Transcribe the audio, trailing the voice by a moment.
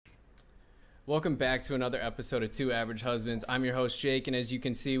Welcome back to another episode of Two Average Husbands. I'm your host, Jake, and as you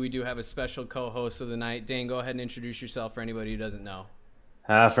can see, we do have a special co-host of the night. Dane, go ahead and introduce yourself for anybody who doesn't know.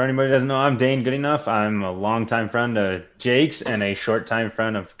 For anybody who doesn't know, I'm Dane Goodenough. I'm a longtime friend of Jake's and a short-time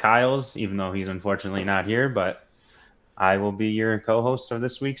friend of Kyle's, even though he's unfortunately not here, but I will be your co-host of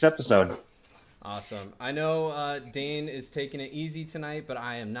this week's episode. Awesome. I know Dane is taking it easy tonight, but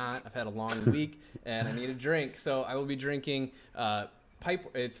I am not. I've had a long week, and I need a drink, so I will be drinking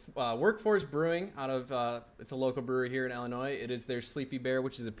It's Workforce Brewing out of it's a local brewery here in Illinois. It is their Sleepy Bear,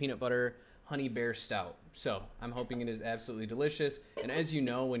 which is a peanut butter honey bear stout. So I'm hoping it is absolutely delicious. And as you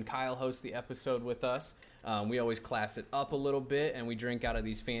know, when Kyle hosts the episode with us, we always class it up a little bit, and we drink out of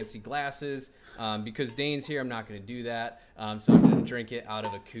these fancy glasses. Because Dane's here, I'm not going to do that. So I'm going to drink it out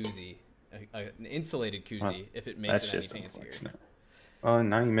of a koozie, an insulated koozie, if it makes it any fancier. Oh,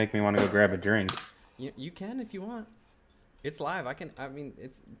 now you make me want to go grab a drink. You can if you want. It's live.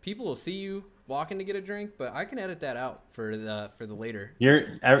 It's people will see you walking to get a drink, but I can edit that out for the later.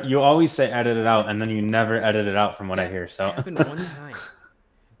 You always say edit it out, and then you never edit it out from what I hear. So it happened one time,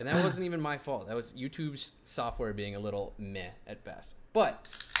 and that wasn't even my fault. That was YouTube's software being a little meh at best.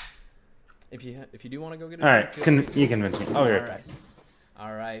 But if you do want to go get a drink, all right, you convince me. I'll be right back.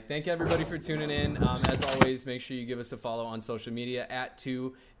 All right. Thank you everybody for tuning in. As always, make sure you give us a follow on social media at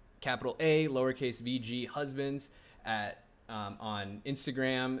 2 capital A lowercase VG husbands on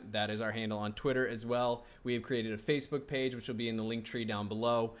Instagram. That is our handle on Twitter as well. We have created a Facebook page, which will be in the link tree down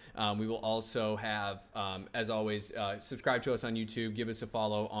below. We will also have, as always, subscribe to us on YouTube. Give us a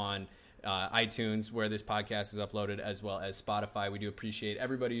follow on iTunes, where this podcast is uploaded, as well as Spotify. We do appreciate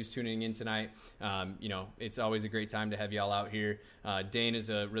everybody who's tuning in tonight. It's always a great time to have y'all out here. Dane is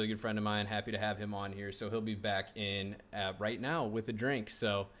a really good friend of mine. Happy to have him on here. So he'll be back in right now with a drink.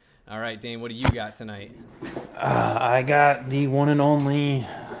 So, all right, Dane, what do you got tonight? I got the one and only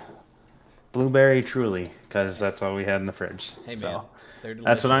Blueberry Truly, because that's all we had in the fridge. Hey, man, so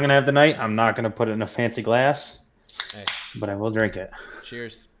that's what I'm going to have tonight. I'm not going to put it in a fancy glass, but I will drink it.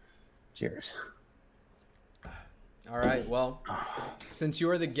 Cheers. Cheers. All right, well, since you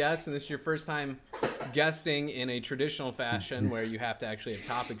are the guest and this is your first time guesting in a traditional fashion where you have to actually have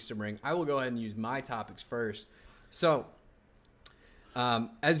topics to bring, I will go ahead and use my topics first. So,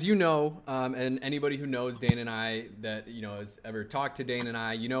 as you know, and anybody who knows Dane and I that, has ever talked to Dane and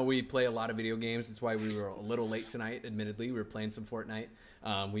I, we play a lot of video games. That's why we were a little late tonight, admittedly. We were playing some Fortnite.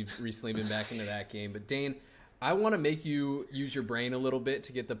 We've recently been back into that game. But Dane, I want to make you use your brain a little bit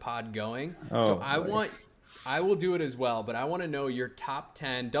to get the pod going. I will do it as well, but I want to know your top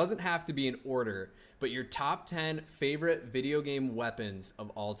 10, doesn't have to be in order, but your top 10 favorite video game weapons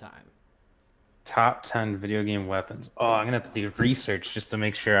of all time. Top 10 video game weapons. Oh, I'm gonna have to do research just to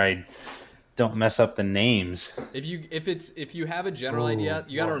make sure I don't mess up the names. If you have a general idea,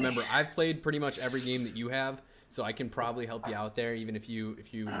 you got to remember I've played pretty much every game that you have, so I can probably help you out there, even if you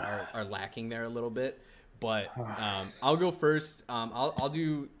are lacking there a little bit. But I'll go first. I'll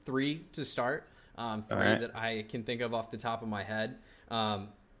do 3 to start. 3 that I can think of off the top of my head.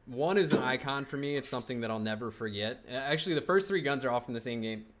 One is an icon for me. It's something that I'll never forget. Actually, the first 3 guns are all from the same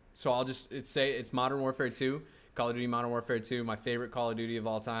game. So I'll just say it's Modern Warfare 2, Call of Duty Modern Warfare 2, my favorite Call of Duty of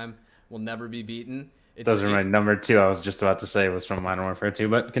all time, will never be beaten. Those are my number 2. I was just about to say was from Modern Warfare 2,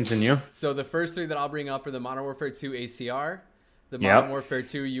 but continue. So the first 3 that I'll bring up are the Modern Warfare 2 ACR, the Modern Warfare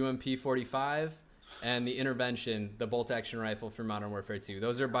 2 UMP-45, and the Intervention, the bolt-action rifle for Modern Warfare 2.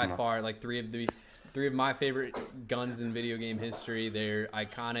 Those are by far like 3 of my favorite guns in video game history. They're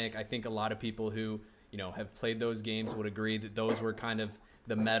iconic. I think a lot of people who have played those games would agree that those were kind of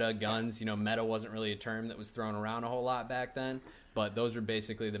the meta guns. Meta wasn't really a term that was thrown around a whole lot back then, but those were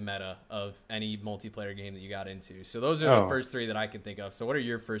basically the meta of any multiplayer game that you got into. So those are the first 3 that I can think of. So what are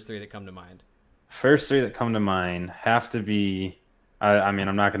your first 3 that come to mind? First 3 that come to mind have to be, I'm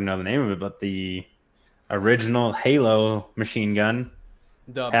not going to know the name of it, but the original Halo machine gun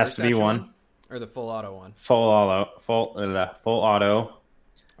has to be one. Or the full auto one? Full auto.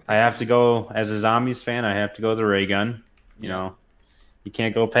 I have to go, as a Zombies fan, I have to go the ray gun. You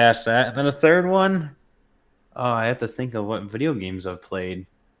can't go past that. And then a third one, I have to think of what video games I've played.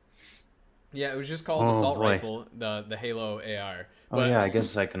 Yeah, it was just called Assault Rifle, the Halo AR. But, I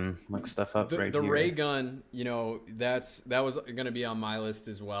guess I can look stuff up right here. The ray gun, that was going to be on my list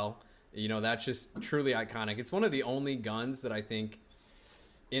as well. That's just truly iconic. It's one of the only guns that I think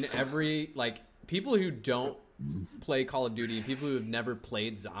in every, people who don't play Call of Duty, people who have never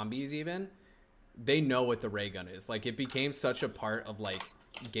played zombies even, they know what the ray gun is. It became such a part of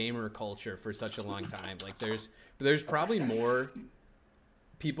gamer culture for such a long time. There's probably more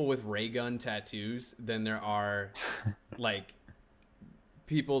people with ray gun tattoos than there are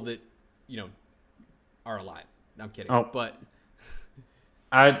people that are alive. I'm kidding. Oh. But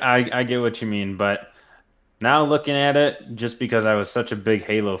I get what you mean, but now looking at it, just because I was such a big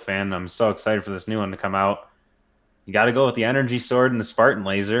Halo fan, I'm so excited for this new one to come out. You got to go with the Energy Sword and the Spartan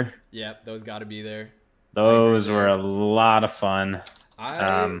Laser. yeah, those got to be there. Those were a lot of fun.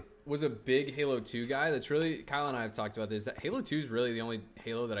 I was a big Halo 2 guy. That's really, Kyle and I have talked about this, that Halo 2 is really the only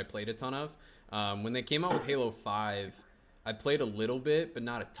Halo that I played a ton of. When they came out with Halo 5, I played a little bit, but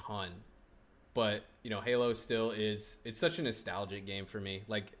not a ton. But, Halo still it's such a nostalgic game for me.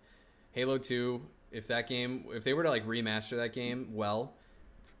 Like, Halo 2, if they were to, like, remaster that game well,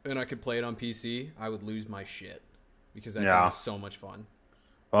 and I could play it on PC, I would lose my shit. Because that game was so much fun.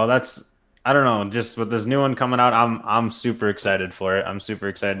 Well, I don't know, just with this new one coming out, I'm super excited for it. I'm super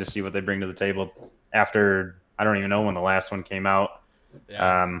excited to see what they bring to the table after, I don't even know when the last one came out.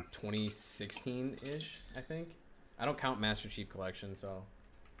 Yeah, 2016-ish, I think. I don't count Master Chief Collection, so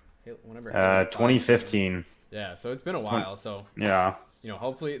whenever 2015. Yeah, so it's been a while, so yeah.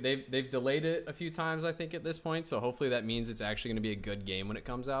 Hopefully they've delayed it a few times, I think, at this point, so hopefully that means it's actually going to be a good game when it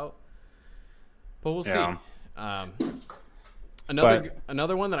comes out. But we'll see.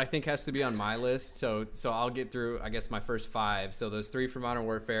 Another one that I think has to be on my list. So I'll get through, I guess, my first 5. So those 3 from Modern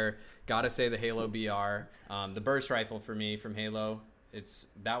Warfare. Gotta say the Halo BR, the burst rifle for me from Halo.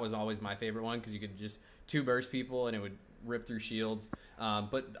 That was always my favorite one because you could just 2 burst people and it would rip through shields.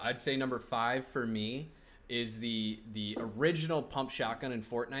 But I'd say number 5 for me is the original pump shotgun in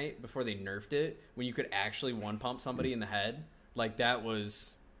Fortnite before they nerfed it, when you could actually one pump somebody in the head. Like, that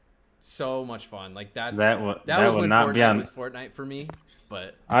was so much fun. Like, that was when Fortnite was Fortnite for me.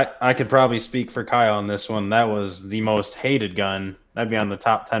 But I could probably speak for Kyle on this one. That was the most hated gun. That'd be on the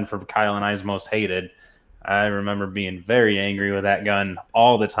top 10 for Kyle and I's most hated. I remember being very angry with that gun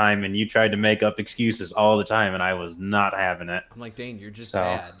all the time, and you tried to make up excuses all the time, and I was not having it. I'm like, Dane, you're just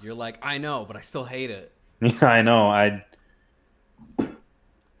bad. You're like, I know, but I still hate it. Yeah, I know. I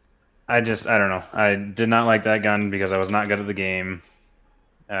don't know. I did not like that gun because I was not good at the game.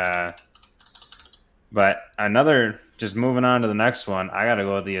 But just moving on to the next one, I gotta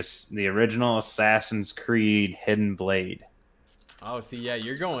go with the original Assassin's Creed Hidden Blade. Oh, see, yeah,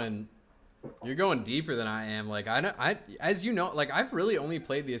 you're going deeper than I am. Like, as you know, like, I've really only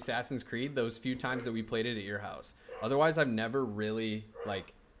played the Assassin's Creed those few times that we played it at your house. Otherwise, I've never really,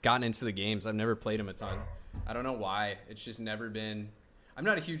 like, gotten into the games. I've never played them a ton. I don't know why. It's just never been. I'm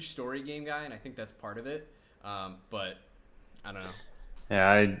not a huge story game guy, and I think that's part of it. But I don't know.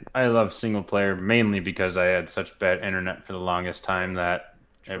 Yeah, I love single player mainly because I had such bad internet for the longest time that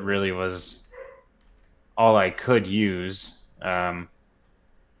It really was all I could use. But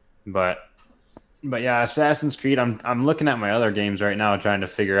yeah, Assassin's Creed. I'm looking at my other games right now, trying to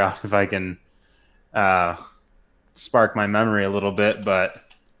figure out if I can spark my memory a little bit. But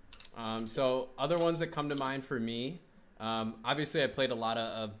so other ones that come to mind for me, obviously I played a lot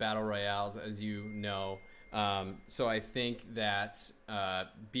of battle royales, as you know. So I think that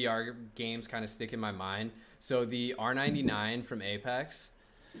BR games kind of stick in my mind. So the R99 from Apex,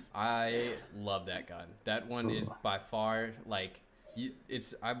 I love that gun. That one is by far I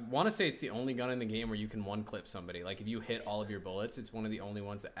want to say it's the only gun in the game where you can one clip somebody. Like if you hit all of your bullets, it's one of the only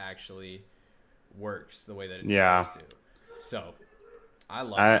ones that actually works the way that it's supposed to. So I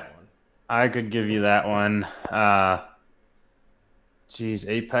love that one. I could give you that one.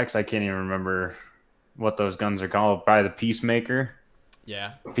 Apex, I can't even remember what those guns are called. Probably the Peacemaker.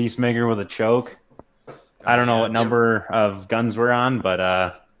 Yeah. Peacemaker with a choke. I don't know what number of guns we're on,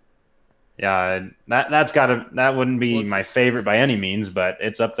 but yeah, that wouldn't be my favorite by any means, but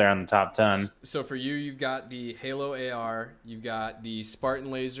it's up there on the top 10. So for you, you've got the Halo AR, you've got the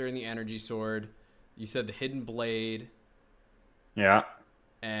Spartan Laser and the Energy Sword. You said the Hidden Blade. Yeah.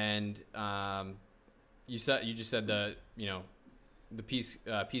 And you just said the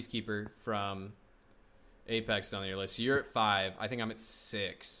Peacekeeper from Apex on your list. So you're at 5. I think I'm at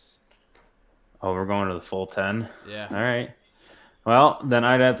 6. Oh, we're going to the full 10? Yeah. All right. Well, then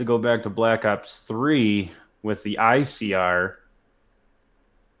I'd have to go back to Black Ops 3 with the ICR.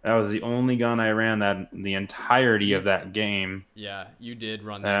 That was the only gun I ran the entirety of that game. Yeah, you did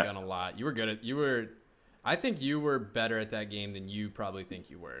run that gun a lot. You were good at I think you were better at that game than you probably think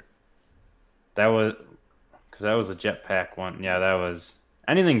you were. That was a jetpack one. Yeah, that was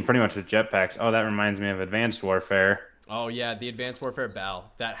anything pretty much with jetpacks. Oh, that reminds me of Advanced Warfare. Oh yeah, the Advanced Warfare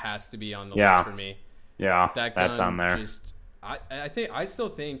Bell. That has to be on the list for me. Yeah, that's on there. I still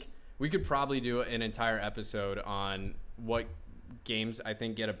think we could probably do an entire episode on what games I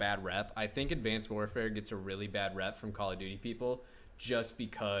think get a bad rep. I think Advanced Warfare gets a really bad rep from Call of Duty people just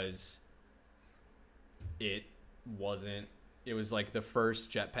because it wasn't it was like the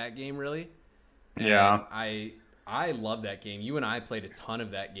first jetpack game, really. And Yeah. I love that game. You and I played a ton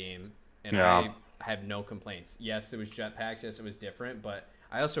of that game, and Yeah. I have no complaints. Yes, it was jetpacks. Yes, it was different, but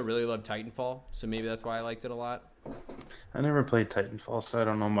I also really love Titanfall, so maybe that's why I liked it a lot. I never played Titanfall, so I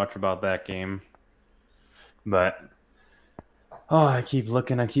don't know much about that game. But oh, I keep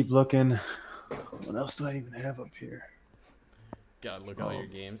looking. What else do I even have up here? Gotta look at all your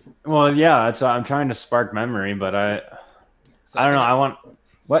games. Well, yeah, I'm trying to spark memory, but So I don't know. think I want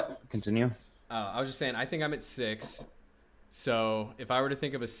what? Continue. I was just saying, I think I'm at 6. So if I were to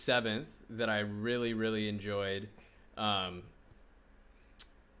think of a 7th that I really, really enjoyed,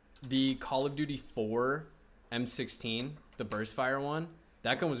 the Call of Duty 4 M16, the burst fire one,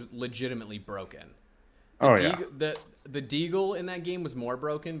 that gun was legitimately broken. The Deagle in that game was more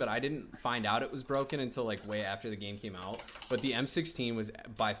broken, but I didn't find out it was broken until like way after the game came out. But the M16 was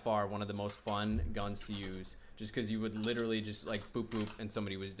by far one of the most fun guns to use, just because you would literally just like boop boop and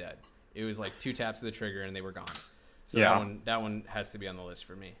somebody was dead. It was like 2 taps of the trigger and they were gone. So that one has to be on the list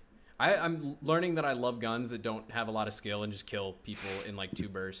for me. I'm learning that I love guns that don't have a lot of skill and just kill people in like 2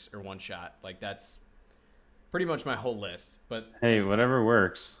 bursts or 1 shot. Like that's pretty much my whole list. But hey, whatever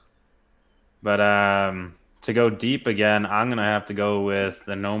works. But to go deep again, I'm gonna have to go with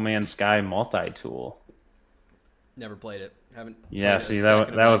the No Man's Sky multi-tool. Never played it. Haven't. Yeah, see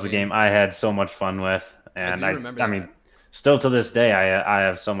that was a game I had so much fun with, and I mean, still to this day, I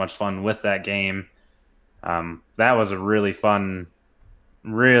have so much fun with that game. That was a really fun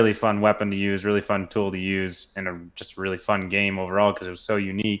weapon to use, really fun tool to use, and just a really fun game overall because it was so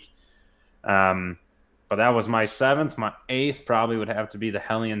unique. But that was my 7th. My 8th probably would have to be the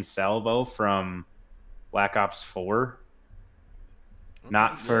Hellion Salvo from Black Ops 4. Okay,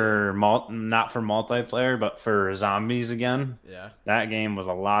 not for multiplayer, but for zombies again. Yeah. That game was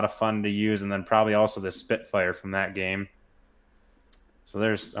a lot of fun to use, and then probably also the Spitfire from that game. So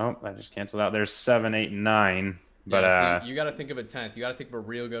I just canceled out. There's 7, 8, and 9. But so you got to think of a 10th. You got to think of a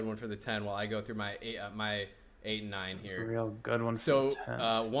real good one for the 10 while I go through my 8 and 9 here. Real good one. So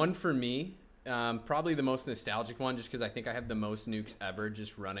one for me, probably the most nostalgic one, just because I think I have the most nukes ever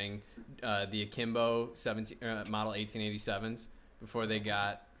just running the Akimbo model 1887s before they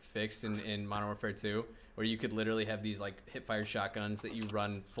got fixed in Modern Warfare 2, where you could literally have these like hip-fire shotguns that you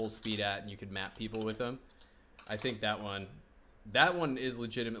run full speed at and you could map people with them. I think that one is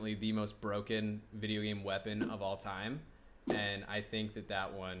legitimately the most broken video game weapon of all time, and I think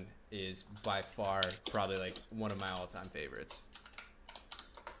that one is by far probably like one of my all-time favorites.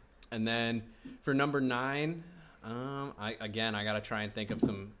 And then for number 9, I gotta try and think of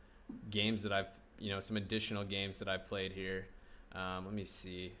some games that some additional games that I've played here. Let me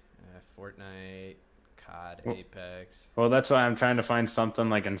see. Fortnite, COD, Apex. Well, that's why I'm trying to find something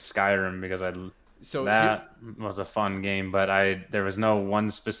like in Skyrim, because that was a fun game, but there was no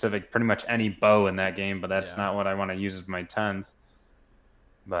one specific, pretty much any bow in that game, but that's not what I want to use as my 10th.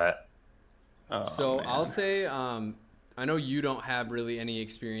 But I'll say, I know you don't have really any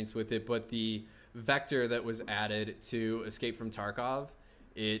experience with it, but the vector that was added to Escape from Tarkov,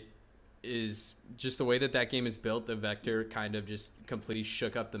 it is just the way that game is built. The vector kind of just completely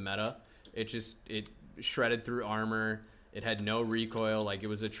shook up the meta. It shredded through armor. It had no recoil. Like, it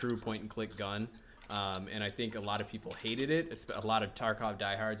was a true point and click gun. And I think a lot of people hated it. A lot of Tarkov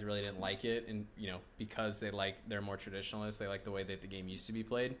diehards really didn't like it. And, because they're more traditionalists, they like the way that the game used to be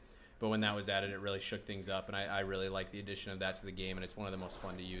played. But when that was added, it really shook things up. And I really like the addition of that to the game. And it's one of the most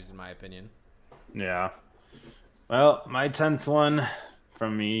fun to use, in my opinion. Yeah. Well, my 10th one,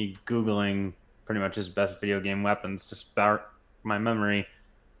 from me Googling pretty much his best video game weapons to spark my memory,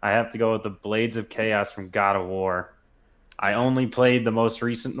 I have to go with the Blades of Chaos from God of War. I only played the most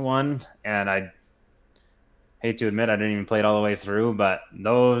recent one, and I hate to admit I didn't even play it all the way through, but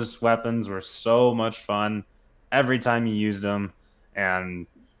those weapons were so much fun every time you used them, and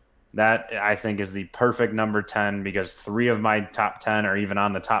that, I think, is the perfect number 10, because 3 of my top 10 are even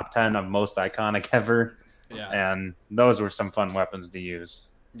on the top 10 of most iconic ever. Yeah. And those were some fun weapons to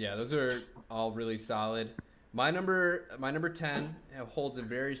use. Yeah, those are all really solid. My number 10 holds a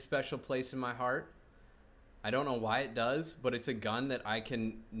very special place in my heart. I don't know why it does, but it's a gun that I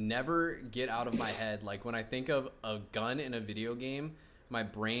can never get out of my head. Like, when I think of a gun in a video game, my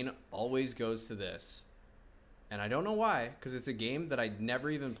brain always goes to this. And I don't know why, because it's a game that I never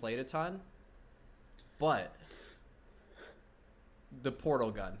even played a ton. But the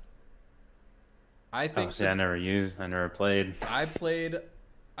Portal gun. I think. I never played. I played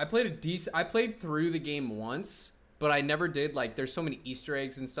through the game once, but I never did, like, there's so many Easter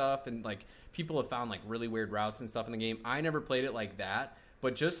eggs and stuff, and like people have found like really weird routes and stuff in the game. I never played it like that,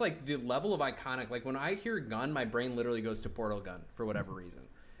 but just like the level of iconic, like when I hear gun, my brain literally goes to Portal Gun for whatever reason.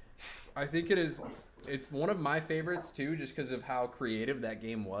 I think it's one of my favorites too, just because of how creative that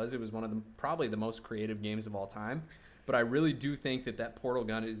game was. It was one of the probably the most creative games of all time. But I really do think that Portal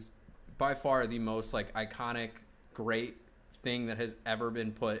Gun is by far the most like iconic, great thing that has ever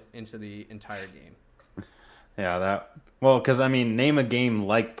been put into the entire game. Yeah, because I mean, name a game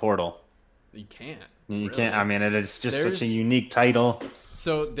like Portal. You can't. You really. can't. I mean, it's just such a unique title.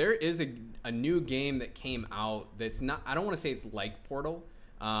 So there is a new game that came out that's not. I don't want to say it's like Portal,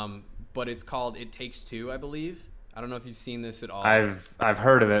 but it's called It Takes Two, I believe. I don't know if you've seen this at all. I've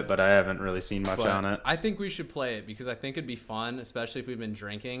heard of it, but I haven't really seen much on it. I think we should play it because I think it'd be fun, especially if we've been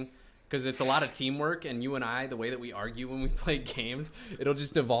drinking. Because it's a lot of teamwork, and you and I, the way that we argue when we play games, it'll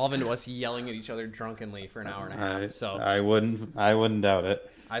just evolve into us yelling at each other drunkenly for an hour and a half. So I wouldn't doubt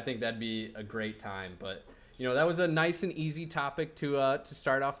it. I think that'd be a great time. But that was a nice and easy topic to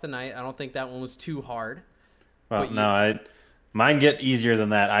start off the night. I don't think that one was too hard. Well, mine get easier than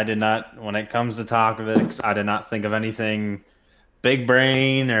that. I did not, when it comes to topics, I did not think of anything big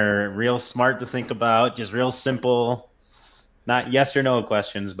brain or real smart to think about. Just real simple, not yes or no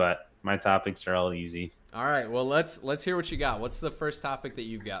questions, but my topics are all easy. All right. Well, let's hear what you got. What's the first topic that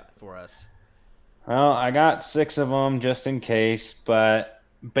you've got for us? Well, I got 6 of them just in case, but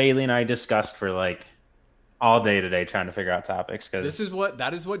Bailey and I discussed for like all day today trying to figure out topics. Cause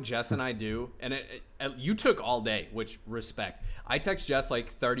that is what Jess and I do. And you took all day, which respect. I text Jess like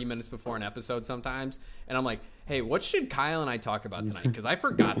 30 minutes before an episode sometimes, and I'm like, hey, what should Kyle and I talk about tonight? Because I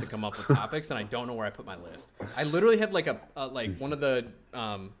forgot to come up with topics, and I don't know where I put my list. I literally have like one of the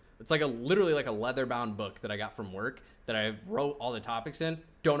it's like literally like a leather bound book that I got from work that I wrote all the topics in.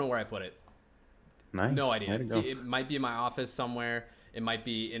 Don't know where I put it. Nice. No idea. It might be in my office somewhere. It might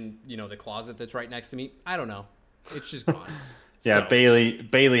be in the closet that's right next to me. I don't know. It's just gone. Yeah, so.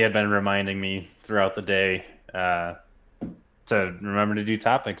 Bailey had been reminding me throughout the day to remember to do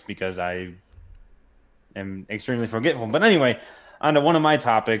topics because I am extremely forgetful. But anyway, on to one of my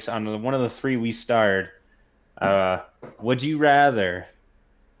topics, on one of the 3 we starred. Would you rather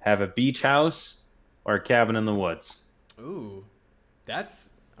have a beach house or a cabin in the woods? Ooh,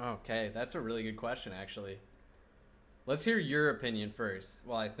 that's okay. That's a really good question, actually. Let's hear your opinion first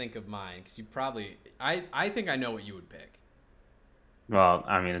while I think of mine, because you probably I think I know what you would pick. Well,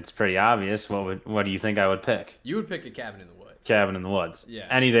 I mean, it's pretty obvious. What do you think I would pick? You would pick a cabin in the woods. Cabin in the woods. Yeah.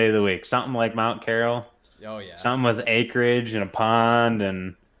 Any day of the week. Something like Mount Carroll. Oh yeah. Something with acreage and a pond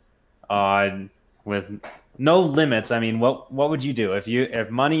and with no limits. I mean, what would you do if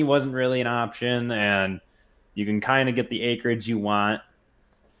money wasn't really an option and you can kind of get the acreage you want,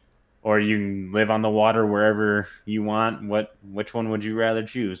 or you can live on the water wherever you want? Which one would you rather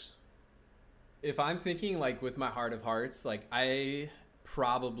choose? If I'm thinking like with my heart of hearts, like I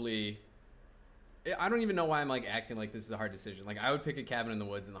don't even know why I'm like acting like this is a hard decision. Like I would pick a cabin in the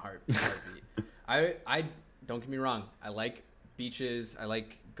woods in the heartbeat. I don't get me wrong. I like beaches. I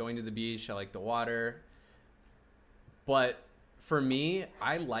like going to the beach. I like the water. But for me,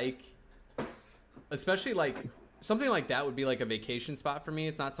 I like, especially like something like that would be like a vacation spot for me.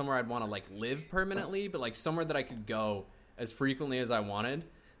 It's not somewhere I'd want to like live permanently, but like somewhere that I could go as frequently as I wanted.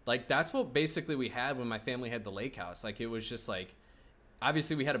 Like that's what basically we had when my family had the lake house. Like it was just like,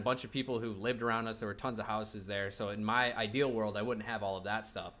 obviously we had a bunch of people who lived around us. There were tons of houses there. So in my ideal world, I wouldn't have all of that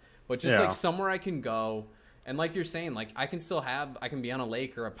stuff, but just like somewhere I can go. And like you're saying, like I can be on a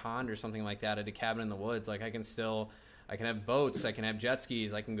lake or a pond or something like that at a cabin in the woods. Like I can have boats, I can have jet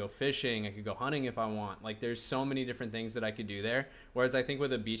skis, I can go fishing, I could go hunting if I want. Like there's so many different things that I could do there. Whereas I think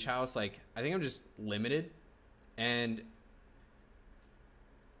with a beach house, like I think I'm just limited. And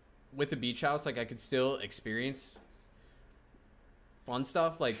with a beach house, like I could still experience fun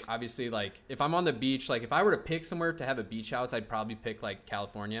stuff. Like obviously, like if I'm on the beach, like if I were to pick somewhere to have a beach house, I'd probably pick like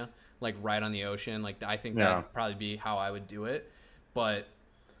California, like right on the ocean. Like I think that'd probably be how I would do it. But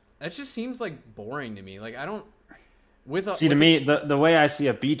that just seems like boring to me. Like I don't. To me, the way I see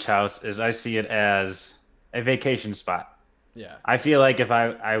a beach house is I see it as a vacation spot. Yeah. I feel like if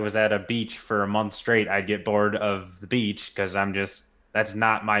I was at a beach for a month straight, I'd get bored of the beach because that's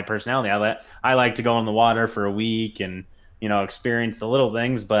not my personality. I like to go in the water for a week and, experience the little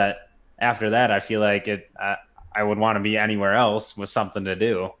things. But after that, I feel like I would want to be anywhere else with something to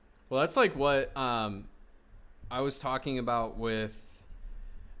do. Well, that's like what I was talking about with,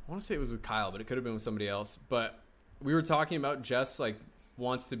 I want to say it was with Kyle, but it could have been with somebody else. But we were talking about Jess like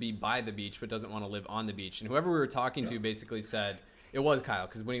wants to be by the beach but doesn't want to live on the beach, and whoever we were talking to basically said it was Kyle,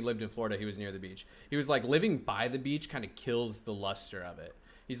 because when he lived in Florida he was near the beach. He was like living by the beach kind of kills the luster of it.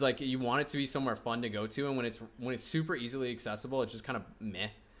 He's like, you want it to be somewhere fun to go to, and when it's super easily accessible, it's just kind of meh.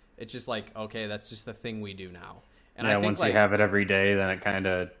 It's just like, okay, that's just the thing we do now. And Yeah, I think once you have it every day, then it kind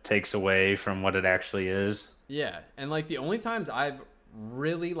of takes away from what it actually is. yeah, and like the only times I've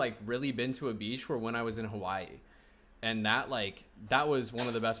really been to a beach were when I was in Hawaii. And that was one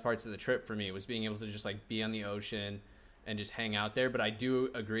of the best parts of the trip for me, was being able to just like be on the ocean and just hang out there. But I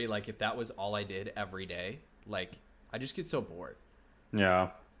do agree, like if that was all I did every day, like I just get so bored. Yeah.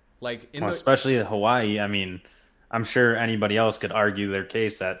 Like Especially Hawaii. I mean, I'm sure anybody else could argue their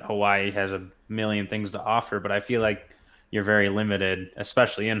case that Hawaii has a million things to offer, but I feel like you're very limited,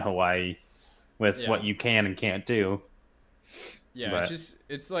 especially in Hawaii, with what you can and can't do. Yeah, but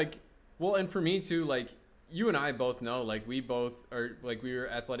it's like, well, and for me too, like you and I both know, like we both are like, we were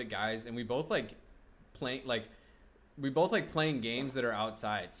athletic guys, and we both like playing games that are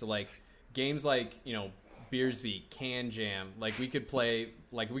outside. So like games like, Beersby, Can Jam, like we could play,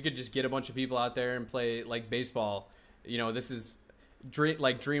 like we could just get a bunch of people out there and play like baseball. This is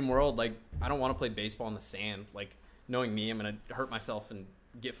dream world. Like I don't want to play baseball in the sand. Like knowing me, I'm gonna hurt myself and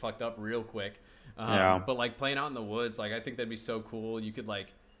get fucked up real quick. But like playing out in the woods, like I think that'd be so cool. You could like,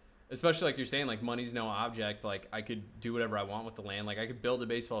 especially like you're saying, like money's no object. Like I could do whatever I want with the land. Like I could build a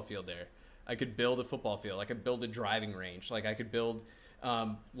baseball field there. I could build a football field. I could build a driving range. Like I could build,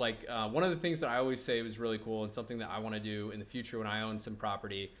 one of the things that I always say was really cool and something that I want to do in the future when I own some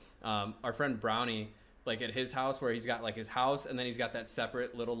property. Our friend Brownie, like at his house, where he's got like his house and then he's got that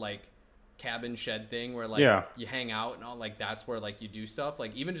separate little like cabin shed thing where like you hang out and all, like that's where like you do stuff.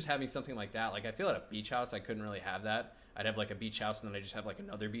 Like even just having something like that, like I feel at a beach house I couldn't really have that. I'd have like a beach house and then I just have like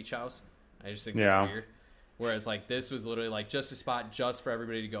another beach house. I just think that's weird. Whereas like this was literally like just a spot just for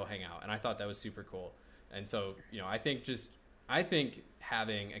everybody to go hang out, and I thought that was super cool. And so I think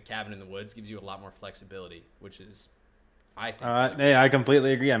having a cabin in the woods gives you a lot more flexibility, which is I think hey, I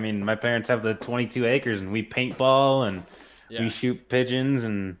completely agree. I mean, my parents have the 22 acres and we paintball and we shoot pigeons,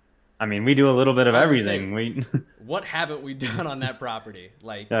 and I mean, we do a little bit of everything. What haven't we done on that property?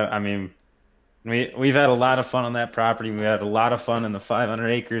 Like, I mean, we've had a lot of fun on that property. We had a lot of fun in the 500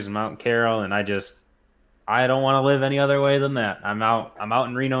 acres in Mount Carroll, and I don't want to live any other way than that. I'm out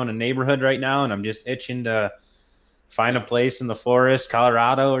in Reno in a neighborhood right now, and I'm just itching to find a place in the forest,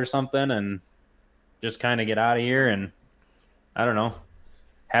 Colorado or something, and just kind of get out of here and, I don't know,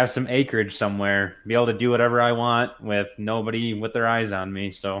 have some acreage somewhere, be able to do whatever I want with nobody with their eyes on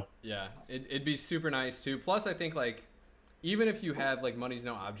me. So yeah, it'd be super nice too. Plus, I think like even if you have like money's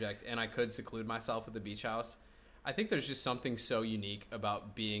no object and I could seclude myself at the beach house, I think there's just something so unique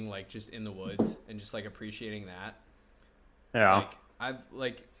about being like just in the woods and just like appreciating that. Yeah.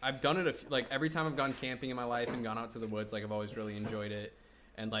 Like I've done it like every time I've gone camping in my life and gone out to the woods, like I've always really enjoyed it.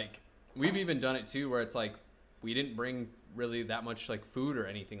 And like we've even done it too where it's like we didn't bring really that much like food or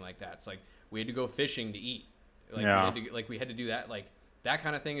anything like that. It's like we had to go fishing to eat. Like we had to do that. Like that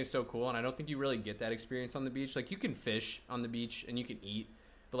kind of thing is so cool, and I don't think you really get that experience on the beach. Like you can fish on the beach and you can eat,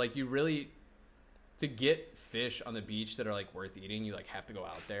 but like you really, to get fish on the beach that are like worth eating, you like have to go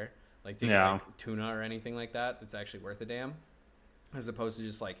out there, like to get like tuna or anything like that that's actually worth a damn, as opposed to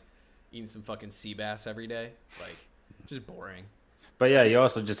just like eating some fucking sea bass every day. Like just boring. But yeah, you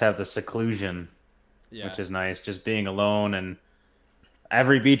also just have the seclusion, which is nice, just being alone. And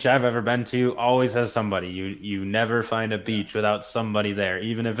every beach I've ever been to always has somebody. You never find a beach without somebody there,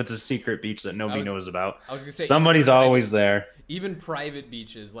 even if it's a secret beach that nobody knows about. I was gonna say somebody's always there. Even private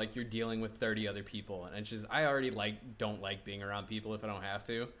beaches, like you're dealing with 30 other people, and it's just I already don't like being around people if I don't have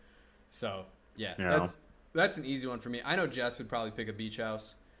to. So that's an easy one for me. I know Jess would probably pick a beach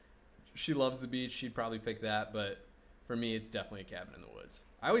house. She loves the beach. She'd probably pick that, but for me, it's definitely a cabin in the woods.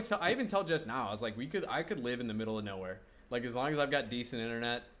 I even tell Jess now. I was like, I could live in the middle of nowhere. Like as long as I've got decent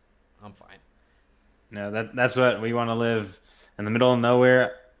internet, I'm fine. No, that's what we want to live, in the middle of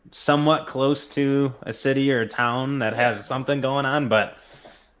nowhere, somewhat close to a city or a town that has something going on. But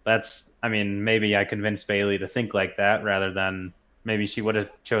maybe I convinced Bailey to think like that rather than maybe she would have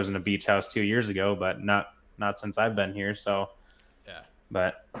chosen a beach house 2 years ago, but not since I've been here. So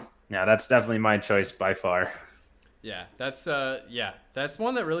but yeah, that's definitely my choice by far. Yeah, that's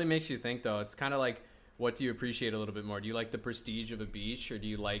one that really makes you think though. It's kind of like, what do you appreciate a little bit more? Do you like the prestige of a beach, or do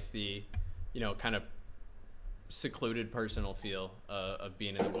you like the, kind of secluded personal feel of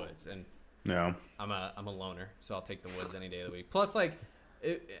being in the woods? And I'm a loner, so I'll take the woods any day of the week. Plus, like,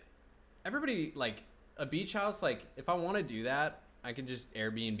 everybody, like, a beach house, like, if I want to do that, I can just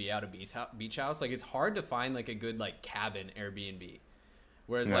Airbnb out a beach house. Like, it's hard to find, like, a good, like, cabin Airbnb.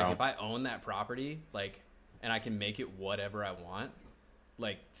 Whereas, like, if I own that property, like, and I can make it whatever I want,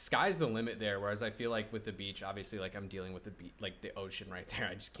 like sky's the limit there. Whereas I feel like with the beach, obviously, like I'm dealing with the beach, like the ocean right there.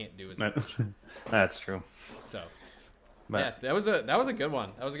 I just can't do as much. That's true. So But yeah, that was a good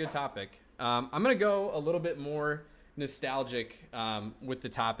one. That was a good topic. I'm gonna go a little bit more nostalgic with the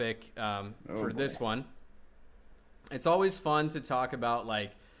topic for this one. It's always fun to talk about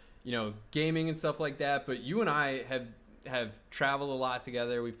like, you know, gaming and stuff like that. But you and I have traveled a lot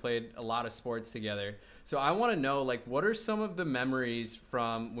together. We've played a lot of sports together. So I want to know, like, what are some of the memories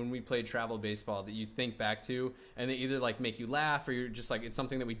from when we played travel baseball that you think back to and they either like make you laugh or you're just like, it's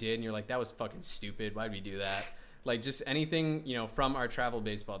something that we did and you're like, that was fucking stupid. Why'd we do that? Like just anything, you know, from our travel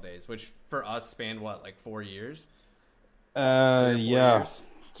baseball days, which for us spanned what, like 4 years? 3 or 4 yeah,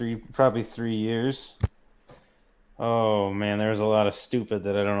 years? probably 3 years. Oh man, there's a lot of stupid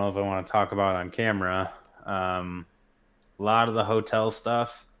that I don't know if I want to talk about on camera. A lot of the hotel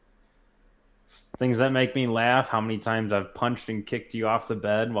stuff, things that make me laugh. How many times I've punched and kicked you off the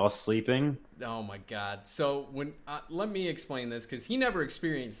bed while sleeping. Oh my God. So when let me explain this because he never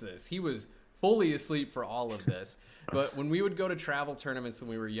experienced this. He was fully asleep for all of this. But when we would go to travel tournaments when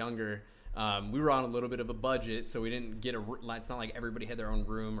we were younger, we were on a little bit of a budget, so we didn't get it's not like everybody had their own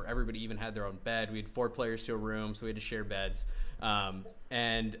room or everybody even had their own bed. We had 4 players to a room, so we had to share beds.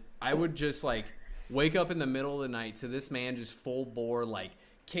 And I would just like wake up in the middle of the night to this man just full bore, like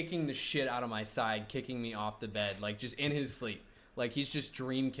kicking the shit out of my side, kicking me off the bed, like just in his sleep. Like he's just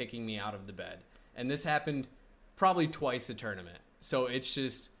dream kicking me out of the bed. And this happened probably twice a tournament. So it's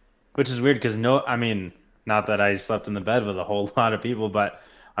just... Which is weird because not that I slept in the bed with a whole lot of people, but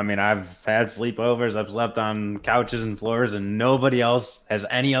I mean, I've had sleepovers, I've slept on couches and floors, and nobody else has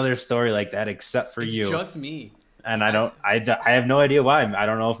any other story like that except for you. It's just me. And I have no idea why. I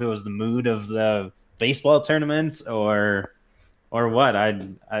don't know if it was the mood of the baseball tournaments or what. I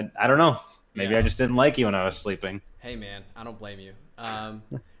don't know. Maybe I just didn't like you when I was sleeping. Hey man, I don't blame you.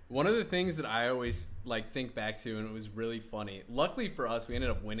 One of the things that I always like think back to, and it was really funny. Luckily for us, we ended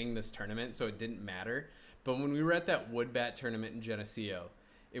up winning this tournament, so it didn't matter. But when we were at that wood bat tournament in Geneseo,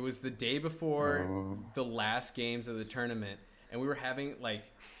 it was the day before the last games of the tournament, and we were having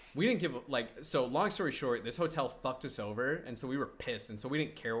we didn't give so long story short, this hotel fucked us over, and so we were pissed, and so we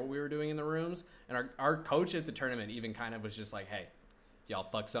didn't care what we were doing in the rooms. And our coach at the tournament even kind of was just like, hey, y'all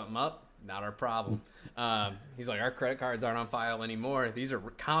fuck something up, not our problem. He's like, our credit cards aren't on file anymore. These are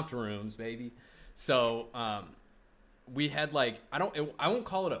comped rooms, baby. So we had I won't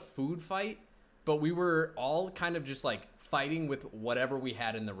call it a food fight, but we were all kind of just like fighting with whatever we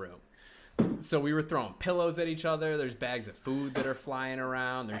had in the room. So we were throwing pillows at each other. There's bags of food that are flying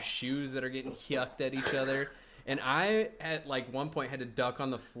around. There's shoes that are getting yucked at each other. And I at one point had to duck on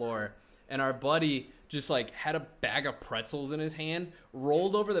the floor, and our buddy just had a bag of pretzels in his hand,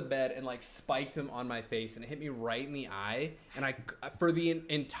 rolled over the bed and spiked him on my face, and it hit me right in the eye. And I, for the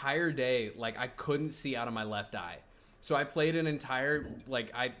entire day, I couldn't see out of my left eye. So I played an entire,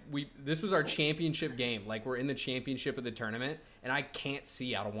 this was our championship game. We're in the championship of the tournament, and I can't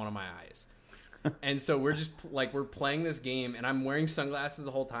see out of one of my eyes. And so we're just, we're playing this game, and I'm wearing sunglasses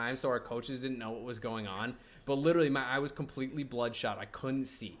the whole time, so our coaches didn't know what was going on. But literally, my eye was completely bloodshot. I couldn't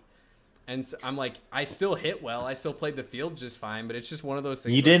see. And so I'm I still hit well. I still played the field just fine, but it's just one of those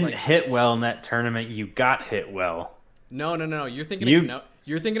things. You didn't hit well in that tournament. You got hit well. No. You're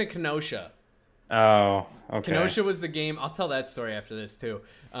thinking of Kenosha. Oh, okay. Kenosha was the game. I'll tell that story after this too.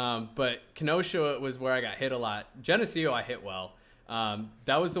 But Kenosha was where I got hit a lot. Geneseo, I hit well.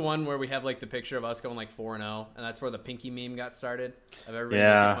 That was the one where we have the picture of us going 4-0, and that's where the pinky meme got started of everybody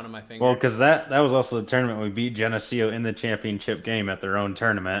making fun of my finger. Well, because that was also the tournament we beat Geneseo in the championship game at their own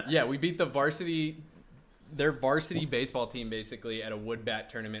tournament. Yeah, we beat their varsity baseball team basically at a wood bat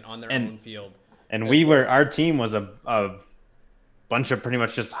tournament on their own field. And our team was a bunch of pretty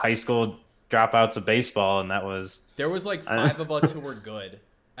much just high school dropouts of baseball, and there was 5 of us who were good,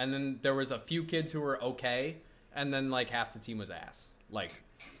 and then there was a few kids who were okay, and then half the team was ass.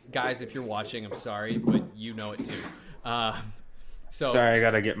 Guys, if you're watching, I'm sorry, but you know it too. Sorry, I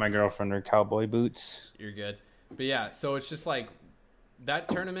gotta get my girlfriend her cowboy boots. You're good. But yeah, so it's just that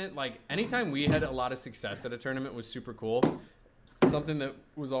tournament, anytime we had a lot of success at a tournament was super cool. Something that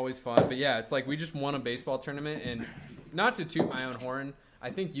was always fun. But yeah, it's we just won a baseball tournament, and not to toot my own horn, I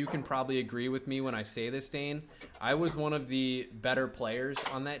think you can probably agree with me when I say this, Dane. I was one of the better players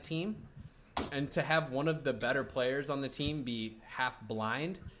on that team. And to have one of the better players on the team be half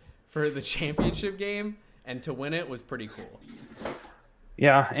blind for the championship game and to win it was pretty cool.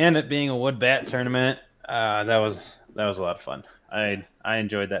 Yeah, and it being a wood bat tournament, that was a lot of fun. I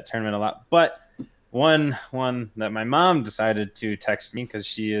enjoyed that tournament a lot. But one that my mom decided to text me because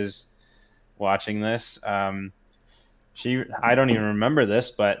she is watching this. I don't even remember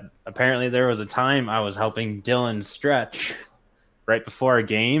this, but apparently there was a time I was helping Dylan stretch right before a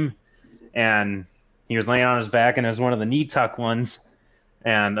game, and he was laying on his back, and it was one of the knee tuck ones.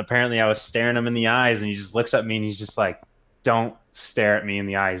 And apparently I was staring him in the eyes, and he just looks at me, and he's just like, "Don't stare at me in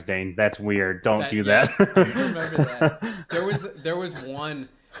the eyes, Dane. That's weird. Don't do that." Yes, I remember that. There was one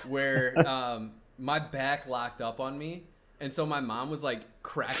where my back locked up on me, and so my mom was like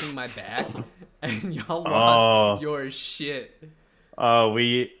cracking my back, and y'all lost your shit. Oh,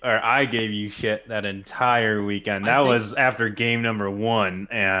 I gave you shit that entire weekend. That was after game number 1,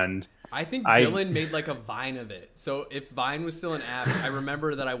 and I think Dylan made like a Vine of it. So if Vine was still an app, I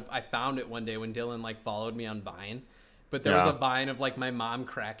remember that I found it one day when Dylan like followed me on Vine. But there was a Vine of like my mom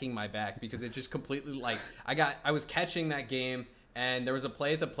cracking my back because it just completely like I was catching that game, and there was a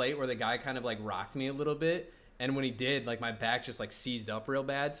play at the plate where the guy kind of like rocked me a little bit, and when he did, like my back just like seized up real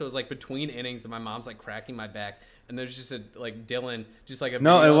bad. So it was like between innings and my mom's like cracking my back, and there's just a like Dylan just like a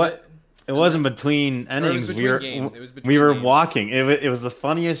video of it. It wasn't between innings. It was between we were games. walking. It was the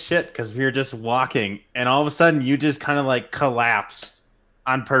funniest shit because we were just walking, and all of a sudden you just kind of like collapse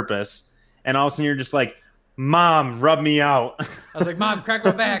on purpose, and all of a sudden you're just like, "Mom, rub me out." I was like, "Mom, crack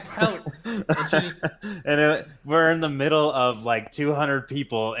my back, help!" And we're in the middle of like 200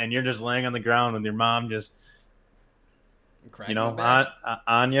 people, and you're just laying on the ground with your mom just,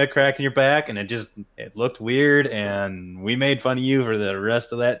 Anya cracking your back, and it looked weird, and we made fun of you for the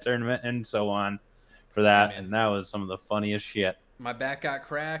rest of that tournament and so on for that, and that was some of the funniest shit. My back got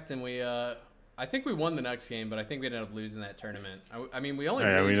cracked, and I think we won the next game, but I think we ended up losing that tournament. I mean, we only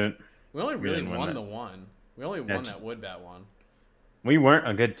really won the one. We only won that Woodbat one. We weren't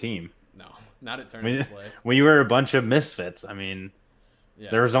a good team. No, not at tournament play. We were a bunch of misfits. I mean,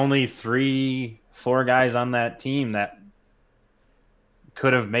 there was only 3-4 guys on that team that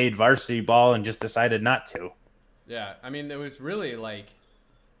could have made varsity ball and just decided not to. Yeah, I mean, it was really like,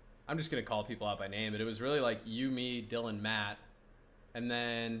 I'm just going to call people out by name, but it was really like you, me, Dylan, Matt, and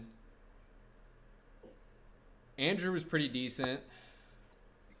then Andrew was pretty decent.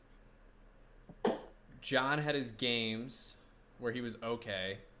 John had his games where he was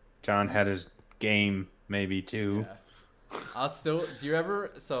okay. John had his game maybe too. Yeah. Do you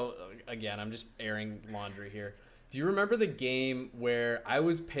ever, so again, I'm just airing laundry here. Do you remember the game where I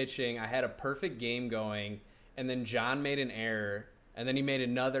was pitching, I had a perfect game going, and then John made an error, and then he made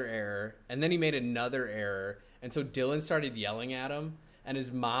another error, and then he made another error, and so Dylan started yelling at him, and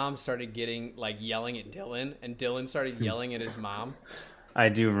his mom started yelling at Dylan, and Dylan started yelling at his mom? I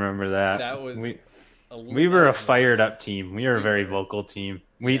do remember that. That was... We were a fired up team. We were a very vocal team.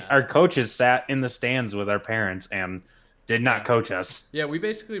 Our coaches sat in the stands with our parents and did not coach us. Yeah, we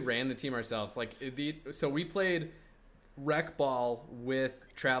basically ran the team ourselves. So we played rec ball with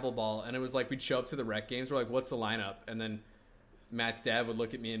travel ball, and it was like we'd show up to the rec games. We're like, "What's the lineup?" And then Matt's dad would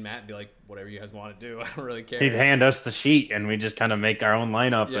look at me and Matt and be like, "Whatever you guys want to do. I don't really care." He'd hand us the sheet, and we just kind of make our own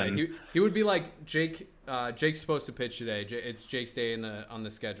lineup. Yeah, and he would be like, Jake's supposed to pitch today. It's Jake's day on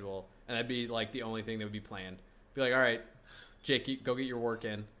the schedule, and that'd be like the only thing that would be planned. Be like, all right, Jake, go get your work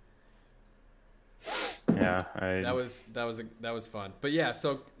in. Yeah, that was fun. But yeah,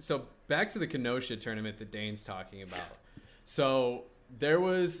 so back to the Kenosha tournament that Dane's talking about. So there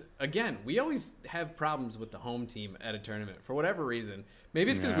was, again, we always have problems with the home team at a tournament for whatever reason.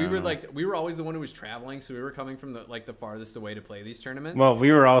 Maybe it's because we were always the one who was traveling, so we were coming from the farthest away to play these tournaments. Well,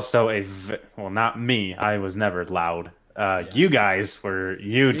 we were also not me. I was never loud. You guys were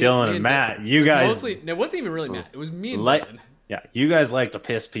Dylan and Matt. You guys mostly. It wasn't even really Matt. It was me and Dylan. Yeah, you guys like to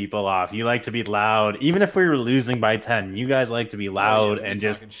piss people off. You like to be loud, even if we were losing by 10. You guys like to be loud and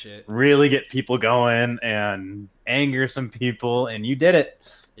just really get people going and anger some people, and you did it.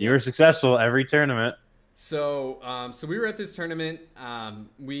 You were successful every tournament. So we were at this tournament.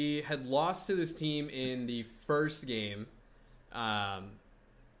 We had lost to this team in the first game, not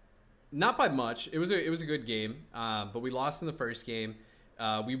by much. It was a good game, but we lost in the first game.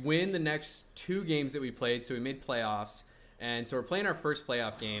 We win the next 2 games that we played, so we made playoffs. And so we're playing our first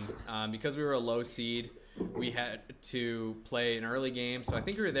playoff game. Because we were a low seed, we had to play an early game. So I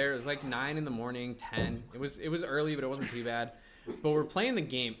think we were there. It was like 9 in the morning, 10. It was early, but it wasn't too bad. But we're playing the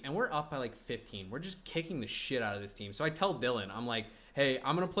game, and we're up by like 15. We're just kicking the shit out of this team. So I tell Dylan, I'm like, hey,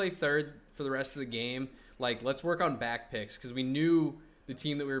 I'm going to play third for the rest of the game. Like, let's work on back picks. Because we knew the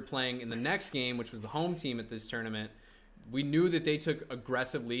team that we were playing in the next game, which was the home team at this tournament, we knew that they took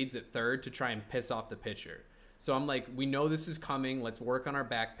aggressive leads at third to try and piss off the pitcher. So I'm like, we know this is coming. Let's work on our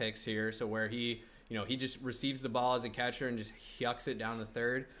back picks here. So where he just receives the ball as a catcher and just yucks it down to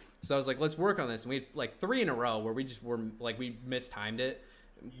third. So I was like, let's work on this. And we had like 3 in a row where we just were like, we mistimed it.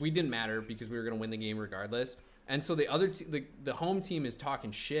 We didn't matter because we were going to win the game regardless. And so the other the home team is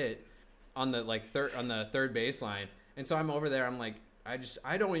talking shit on the third baseline. And so I'm over there. I'm like,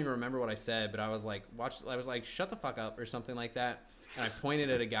 I don't even remember what I said, but I was like, shut the fuck up or something like that. And I pointed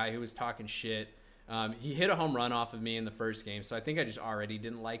at a guy who was talking shit. He hit a home run off of me in the first game, so I think I just already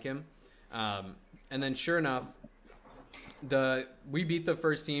didn't like him. And then sure enough, we beat the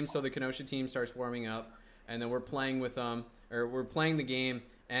first team, so the Kenosha team starts warming up, and then we're playing with them, or we're playing the game,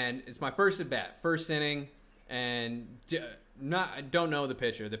 and it's my first at bat, first inning, and I don't know the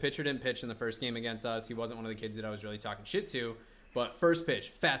pitcher. The pitcher didn't pitch in the first game against us. He wasn't one of the kids that I was really talking shit to, but first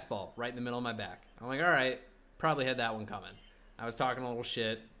pitch, fastball, right in the middle of my back. I'm like, all right, probably had that one coming. I was talking a little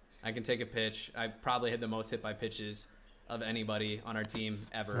shit. I can take a pitch. I probably had the most hit by pitches of anybody on our team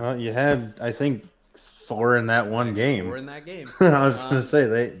ever. Well, you had, I think, 4 in that one game. 4 in that game. I was going to say,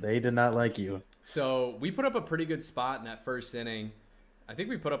 they did not like you. So we put up a pretty good spot in that first inning. I think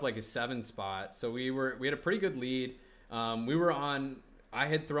we put up like a 7 spot. So we had a pretty good lead. I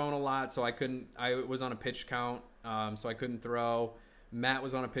had thrown a lot, so I was on a pitch count, so I couldn't throw. Matt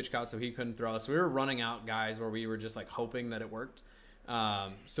was on a pitch count, so he couldn't throw. So we were running out guys where we were just like hoping that it worked.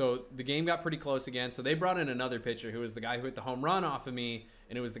 So the game got pretty close again. So they brought in another pitcher who was the guy who hit the home run off of me,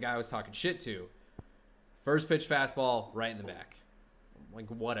 and it was the guy I was talking shit to. First pitch fastball, right in the back. Like,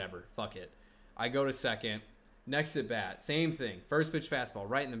 whatever. Fuck it. I go to second. Next at bat, same thing. First pitch fastball,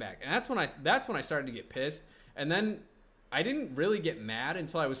 right in the back. And that's when I started to get pissed. And then I didn't really get mad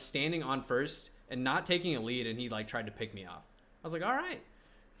until I was standing on first and not taking a lead, and he like tried to pick me off. I was like, all right,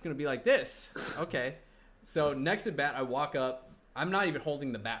 it's going to be like this. Okay. So next at bat, I walk up. I'm not even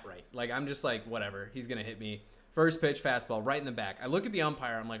holding the bat right. Like, I'm just like, whatever. He's going to hit me. First pitch, fastball, right in the back. I look at the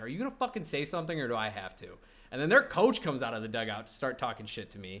umpire. I'm like, are you going to fucking say something or do I have to? And then their coach comes out of the dugout to start talking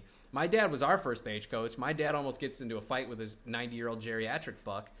shit to me. My dad was our first base coach. My dad almost gets into a fight with his 90-year-old geriatric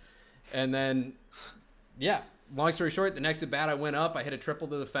fuck. And then, yeah, long story short, the next at bat I went up. I hit a triple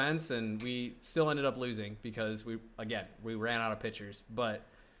to the fence, and we still ended up losing because we ran out of pitchers. But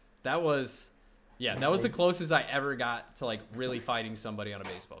that was the closest I ever got to like really fighting somebody on a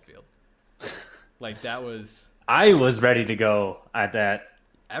baseball field. Like, that was. I was ready to go at that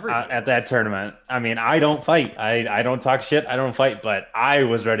tournament. I mean, I don't fight. I don't talk shit. I don't fight, but I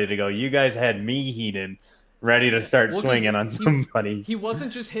was ready to go. You guys had me heated, ready to start swinging on somebody. He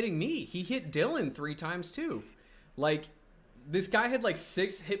wasn't just hitting me. He hit Dylan 3 times too. Like, this guy had like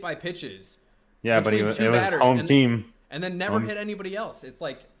 6 hit by pitches. Yeah, but it was home team. And then never hit anybody else. It's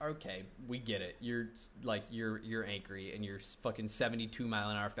like, okay, we get it. You're angry, and your fucking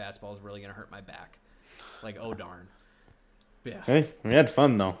 72-mile-an-hour fastball is really gonna hurt my back. Like, oh darn. Yeah. Hey, we had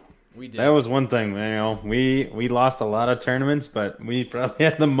fun though. We did. That was one thing, you know. We lost a lot of tournaments, but we probably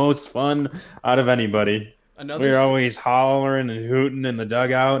had the most fun out of anybody. We were always hollering and hooting in the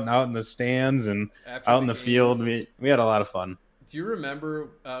dugout and out in the stands and out in the field. We had a lot of fun. Do you remember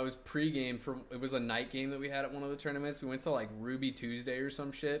it was pregame it was a night game that we had at one of the tournaments. We went to like Ruby Tuesday or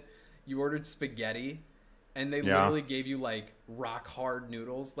some shit. You ordered spaghetti, and they literally gave you like rock hard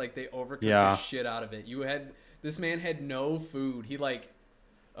noodles. Like, they overcooked the shit out of it. This man had no food. He like,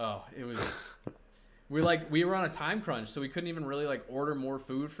 it was. We were on a time crunch, so we couldn't even really like order more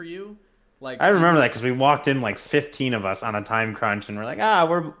food for you. Like, I remember that because we walked in like 15 of us on a time crunch, and we're like,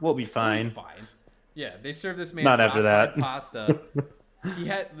 we'll be fine. We'll be fine. Yeah, they served this man not after that pasta. He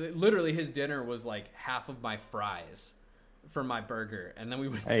had literally his dinner was like half of my fries for my burger, and then we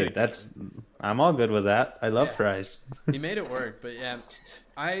went to I'm all good with that. I love fries. He made it work, but yeah,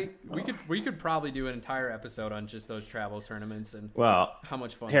 we could probably do an entire episode on just those travel tournaments and how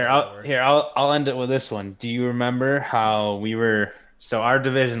much fun. I'll end it with this one. Do you remember how we were? So our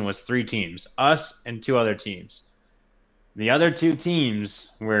division was 3 teams, us and 2 other teams. The other 2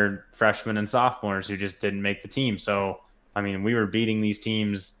 teams were freshmen and sophomores who just didn't make the team. So, I mean, we were beating these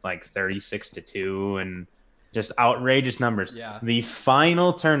teams like 36-2 and just outrageous numbers. Yeah. The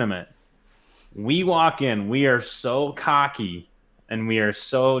final tournament, we walk in, we are so cocky, and we are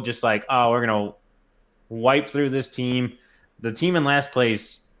so just like, we're going to wipe through this team. The team in last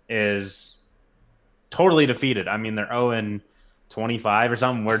place is totally defeated. I mean, they're 0-25 or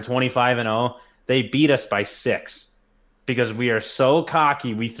something. We're 25-0. They beat us by 6. Because we are so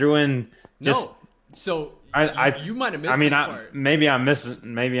cocky, we threw in just. No, so you might have missed. This part. Maybe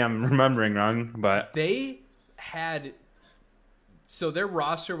I'm remembering wrong, but they had. So their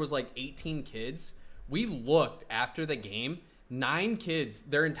roster was like 18 kids. We looked after the game, 9 kids.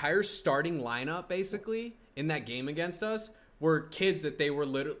 Their entire starting lineup, basically, in that game against us, were kids that they were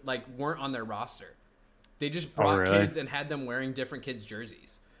weren't on their roster. They just brought kids and had them wearing different kids'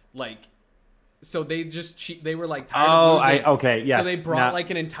 jerseys, like. So they just they were like tired of losing. Okay, yes. So they brought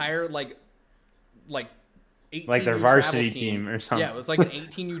like an entire like 18 like their varsity team or something. Yeah, it was like an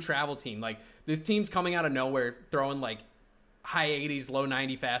 18U travel team. Like this team's coming out of nowhere, throwing like high 80s, low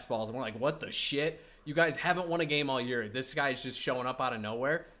 90 fastballs, and we're like, what the shit? You guys haven't won a game all year. This guy's just showing up out of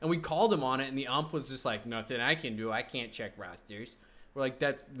nowhere, and we called him on it, and the ump was just like, nothing I can do. I can't check rosters. We're like,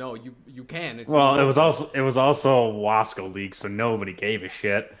 that's no, you can. It's well, it was also a Wasco league, so nobody gave a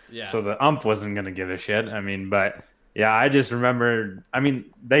shit. Yeah. So the ump wasn't gonna give a shit. I mean, but yeah, I just remember. I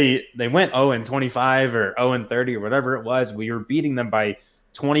mean, they went 0-25 or 0-30 or whatever it was. We were beating them by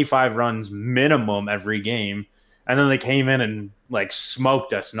 25 runs minimum every game, and then they came in and like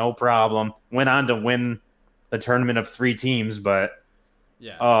smoked us, no problem. Went on to win the tournament of 3 teams, but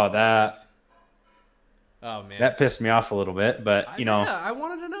yeah. Oh man, that pissed me off a little bit. But I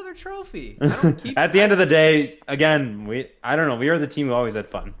wanted another trophy. I don't keep, at the end of the day, again, I don't know. We were the team who always had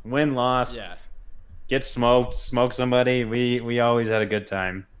fun. Win, loss. Yeah. Get smoked, smoke somebody. We always had a good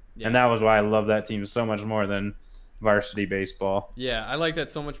time, and that was why I love that team so much more than varsity baseball. Yeah, I like that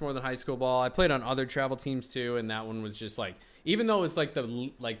so much more than high school ball. I played on other travel teams too, and that one was just like, even though it was like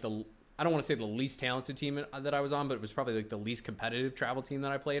the I don't want to say the least talented team that I was on, but it was probably like the least competitive travel team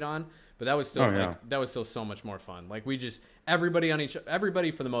that I played on. But that was still that was still so much more fun. Like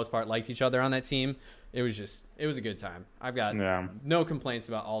everybody for the most part liked each other on that team. It was a good time. I've got no complaints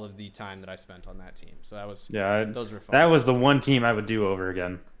about all of the time that I spent on that team. So those were fun. That was the one team I would do over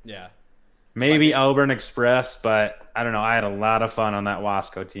again. Yeah. Maybe Auburn Express, but I don't know. I had a lot of fun on that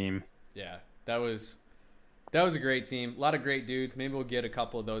Wasco team. Yeah, that was a great team. A lot of great dudes. Maybe we'll get a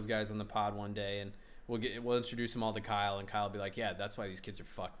couple of those guys on the pod one day, and we'll introduce them all to Kyle, and Kyle will be like, yeah, that's why these kids are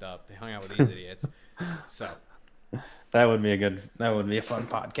fucked up. They hung out with these idiots. So that would be a fun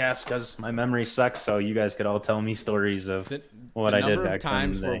podcast because my memory sucks. So you guys could all tell me stories of what I did back then. The number of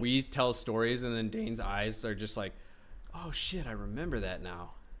times where we tell stories and then Dane's eyes are just like, oh shit, I remember that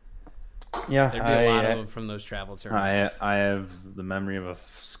now. Yeah, there'd be a lot of them from those travel tournaments. I have the memory of a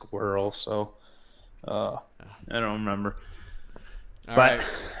squirrel, so I don't remember. All right.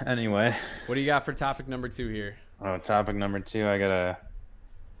 Anyway, what do you got for topic number 2 here? Oh, topic number 2. I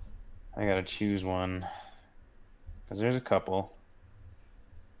gotta choose one because there's a couple.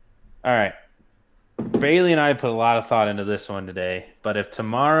 All right, Bailey and I put a lot of thought into this one today. But if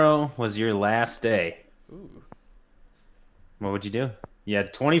tomorrow was your last day, what would you do? You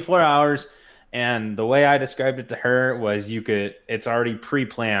had 24 hours, and the way I described it to her was it's already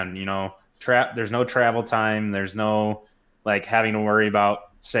pre-planned, there's no travel time. There's no, like, having to worry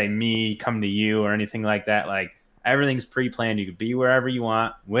about, say, me coming to you or anything like that. Like, everything's pre-planned. You could be wherever you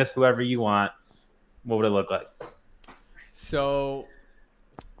want, with whoever you want. What would it look like? So,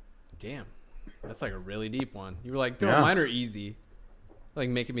 damn, that's like a really deep one. You were like, mine are easy. Like,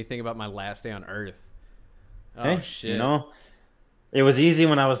 making me think about my last day on Earth. Oh, shit. It was easy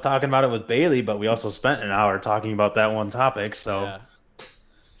when I was talking about it with Bailey, but we also spent an hour talking about that one topic. So, yeah.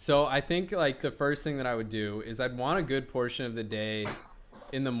 So I think like the first thing that I would do is I'd want a good portion of the day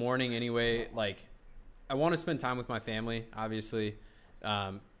in the morning anyway. Like I want to spend time with my family, obviously.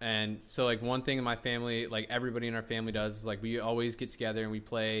 And so like one thing in my family, like everybody in our family does is like we always get together and we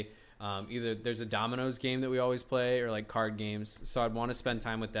play either there's a dominoes game that we always play or like card games. So I'd want to spend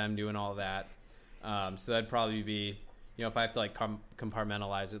time with them doing all of that. So that'd probably be, if I have to like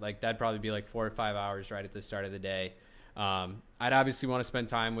compartmentalize it, like that'd probably be like 4 or 5 hours right at the start of the day. I'd obviously want to spend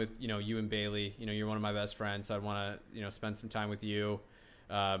time with, you and Bailey. You're one of my best friends, so I'd want to, spend some time with you,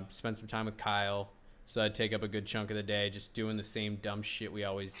 spend some time with Kyle. So I'd take up a good chunk of the day just doing the same dumb shit we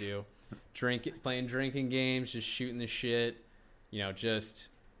always do. Playing drinking games, just shooting the shit,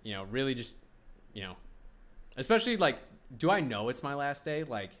 really just, especially like, do I know it's my last day?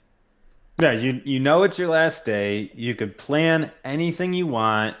 Like, yeah, you know it's your last day. You could plan anything you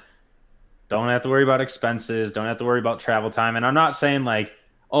want. Don't have to worry about expenses. Don't have to worry about travel time. And I'm not saying like,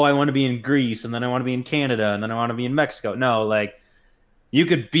 oh, I want to be in Greece and then I want to be in Canada and then I want to be in Mexico. No, like you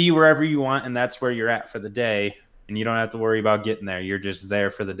could be wherever you want and that's where you're at for the day. And you don't have to worry about getting there. You're just there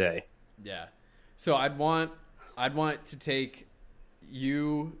for the day. Yeah. So I'd want to take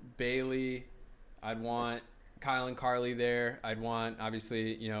you, Bailey. I'd want Kyle and Carly there. I'd want,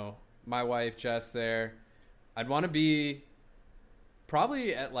 obviously, my wife, Jess, there. I'd want to be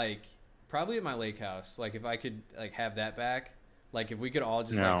probably at my lake house. Like if I could like have that back, like if we could all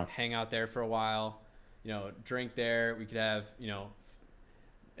just like hang out there for a while, drink there. We could have,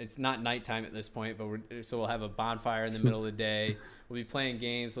 it's not nighttime at this point, but we'll have a bonfire in the middle of the day. We'll be playing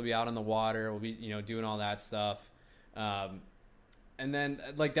games. We'll be out on the water. We'll be, doing all that stuff. And then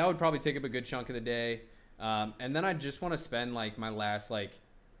like that would probably take up a good chunk of the day. And then I just want to spend like my last like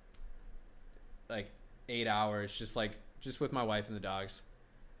 8 hours just with my wife and the dogs.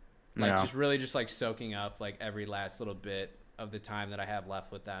 Like Yeah. just really just like soaking up like every last little bit of the time that I have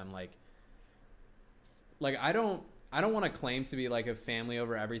left with them. Like I don't want to claim to be like a family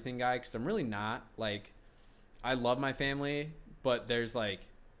over everything guy, because I'm really not. Like I love my family, but there's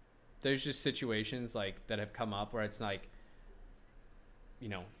just situations like that have come up where it's like,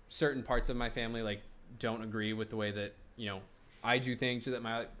 certain parts of my family like don't agree with the way that I do things, or that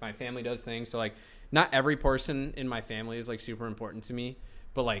my family does things. So like not every person in my family is like super important to me,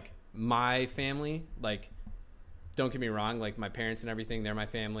 but like my family, like, don't get me wrong, like my parents and everything, they're my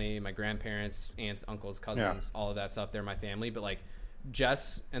family. My grandparents, aunts, uncles, cousins, all of that stuff, they're my family. But like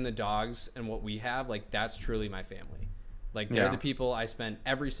Jess and the dogs and what we have, like that's truly my family. Like they're the people I spend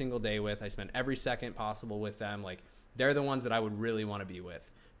every single day with. I spend every second possible with them. Like they're the ones that I would really want to be with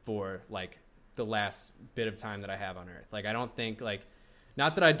for like the last bit of time that I have on earth. Like I don't think like,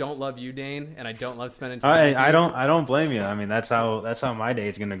 not that I don't love you, Dane, and I don't love spending time with you. I don't blame you. I mean, that's how my day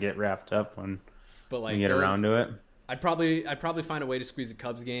is gonna get wrapped up when But like we get around to it. I'd probably find a way to squeeze a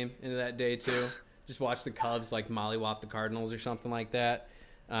Cubs game into that day too. Just watch the Cubs like mollywop the Cardinals or something like that.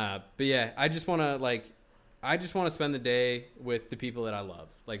 But yeah, I just want to spend the day with the people that I love.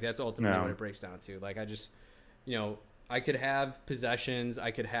 Like that's ultimately what it breaks down to. Like I just, I could have possessions.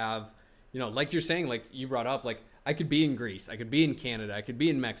 I could have, like you're saying, like you brought up, like I could be in Greece, I could be in Canada, I could be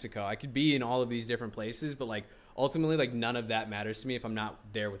in Mexico, I could be in all of these different places. But like ultimately, like none of that matters to me if I'm not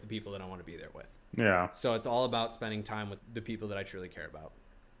there with the people that I want to be there with. Yeah. So it's all about spending time with the people that I truly care about.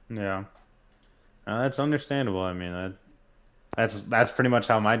 Yeah. That's understandable. I mean, that's pretty much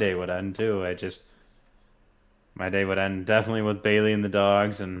how my day would end too. My day would end definitely with Bailey and the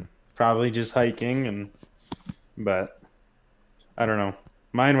dogs, and probably just hiking. But I don't know.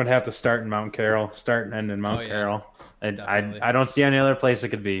 Mine would have to start in Mount Carroll, start and end in Mount Carroll. I don't see any other place it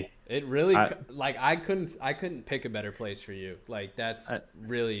could be. It really like I couldn't pick a better place for you. Like that's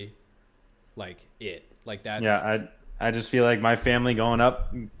really like it. Like that's I just feel like my family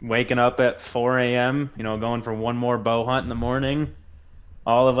waking up at 4 a.m., going for one more bow hunt in the morning,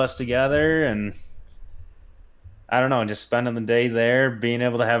 all of us together, and I don't know, just spending the day there, being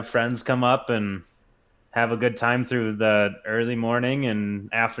able to have friends come up and have a good time through the early morning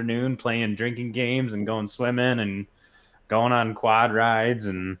and afternoon, playing drinking games and going swimming and going on quad rides.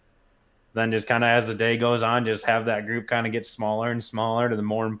 And then just kind of as the day goes on, just have that group kind of get smaller and smaller to the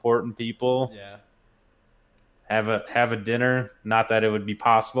more important people. Yeah. Have a dinner. Not that it would be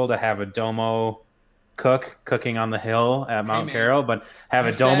possible to have a domo cooking on the hill at Mount Carroll, but have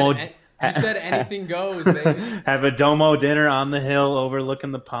a domo. You said anything goes, baby. Have a domo dinner on the hill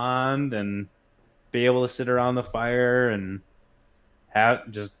overlooking the pond, and be able to sit around the fire and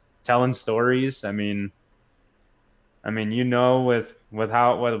have just telling stories. I mean, with what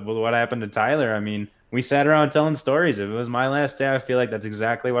happened to Tyler, I mean, we sat around telling stories. If it was my last day, I feel like that's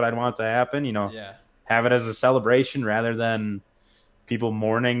exactly what I'd want to happen. Yeah. Have it as a celebration rather than people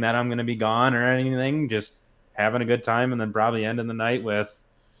mourning that I'm going to be gone or anything. Just having a good time, and then probably ending the night with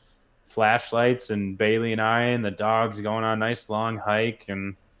flashlights and Bailey and I and the dogs going on a nice long hike.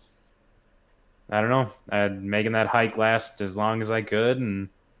 And I don't know, making that hike last as long as I could and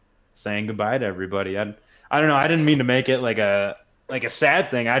saying goodbye to everybody. I don't know. I didn't mean to make it like a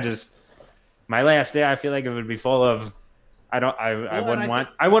sad thing. My last day, I feel like it would be full of,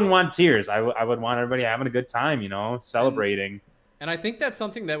 I wouldn't want tears. I would want everybody having a good time, celebrating. And I think that's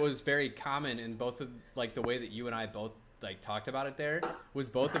something that was very common in both of like the way that you and I both like talked about it. There was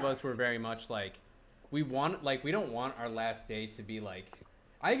both of us were very much like we don't want our last day to be like.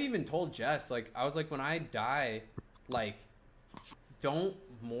 I've even told Jess, like I was like, when I die, like don't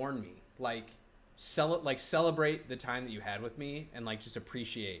mourn me, like celebrate the time that you had with me, and like just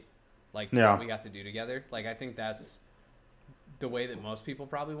appreciate like what we got to do together. Like I think that's the way that most people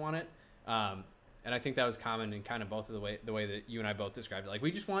probably want it, and I think that was common in kind of both of the way that you and I both described it. Like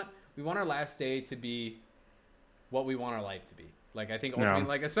we want our last day to be what we want our life to be. Like I think ultimately,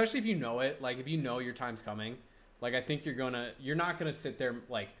 like especially if you know it, like if you know your time's coming, like I think you're not gonna sit there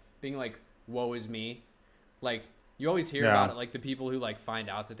like being like woe is me. Like you always hear about it, like the people who like find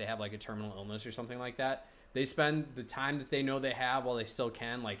out that they have like a terminal illness or something like that. They spend the time that they know they have while they still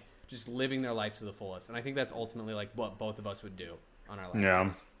can, like just living their life to the fullest. And I think that's ultimately like what both of us would do on our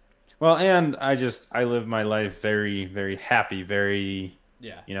last days. Well, and I live my life very, very happy, very,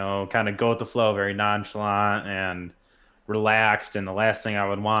 kind of go with the flow, very nonchalant and relaxed. And the last thing I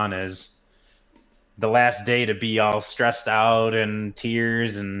would want is the last day to be all stressed out and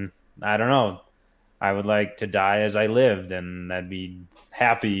tears. And I don't know, I would like to die as I lived, and I'd be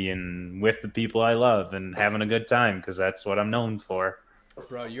happy and with the people I love and having a good time, because that's what I'm known for.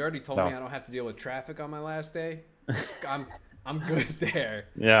 Bro, you already told me I don't have to deal with traffic on my last day. I'm good there.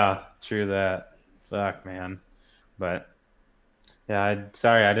 Yeah, true that. Fuck, man. But yeah,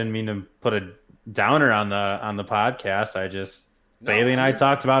 sorry, I didn't mean to put a downer on the podcast. I just No, Bailey no, and I you're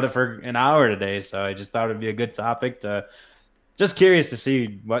talked about it for an hour today, so I just thought it'd be a good topic to just curious to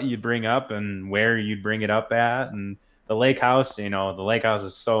see what you'd bring up and where you'd bring it up at. And the lake house, the lake house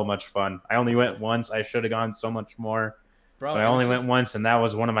is so much fun. I only went once. I should have gone so much more, bro. but I It was only went just once, and that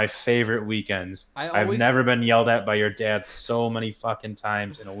was one of my favorite weekends. I I've always never been yelled at by your dad so many fucking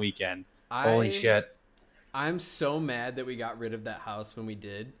times in a weekend. Holy I shit. I'm so mad that we got rid of that house when we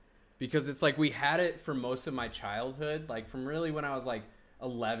did, because it's like we had it for most of my childhood, like from really when I was like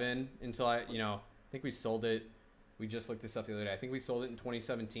 11 until I think we sold it. We just looked this up the other day. I think we sold it in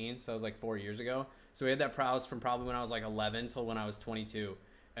 2017, so that was like 4 years ago. So we had that house from probably when I was like 11 till when I was 22,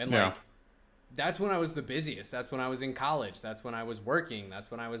 and Yeah. that's when I was the busiest. That's when I was in college. That's when I was working.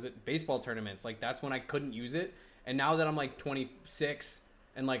 That's when I was at baseball tournaments. Like that's when I couldn't use it. And now that I'm like 26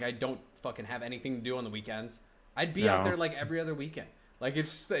 and like I don't fucking have anything to do on the weekends, I'd be out Yeah. there like every other weekend. Like it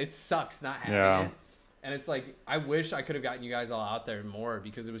sucks not having Yeah. it. And it's like I wish I could have gotten you guys all out there more,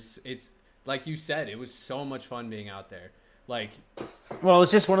 because it's like you said, it was so much fun being out there. Like Well,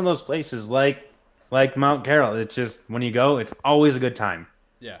 it's just one of those places like Mount Carroll. It's just when you go, it's always a good time.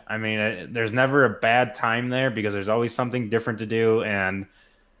 yeah. I mean, there's never a bad time there because there's always something different to do. And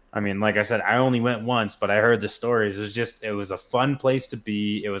I mean, like I said, I only went once, but I heard the stories. It was a fun place to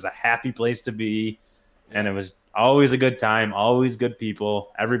be. It was a happy place to be. And it was always a good time, always good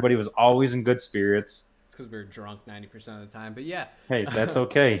people. Everybody was always in good spirits. It's because we were drunk 90% of the time. But yeah, Hey, that's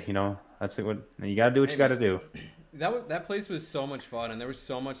okay. That's it. You got to do what hey, you got man, to do. that place was so much fun, and there was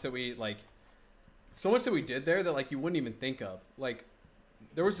so much that we did there that like you wouldn't even think of. Like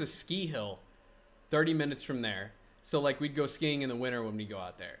there was a ski hill 30 minutes from there, so like we'd go skiing in the winter when we go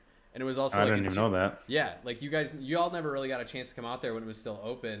out there. And it was also I like didn't even know that. yeah, like you all never really got a chance to come out there when it was still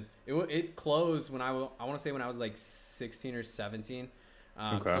open. It closed when I want to say when I was like 16 or 17.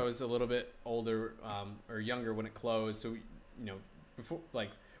 Okay. So I was a little bit older or younger when it closed. So before, like,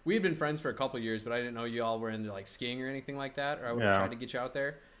 we had been friends for a couple of years, but I didn't know you all were into like skiing or anything like that, or I would have Yeah. tried to get you out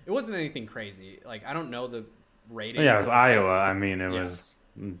there. It wasn't anything crazy. Like I don't know the ratings. Yeah, it was Iowa. I mean, it Yeah. was.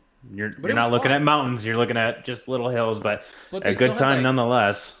 You're But you're it was not looking fun. at mountains. You're looking at just little hills, but But a they still good had, time like,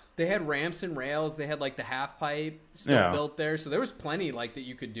 nonetheless. They had ramps and rails. They had like the half pipe still Yeah. built there, so there was plenty like that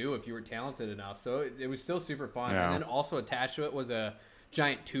you could do if you were talented enough. So it was still super fun. Yeah. And then also attached to it was a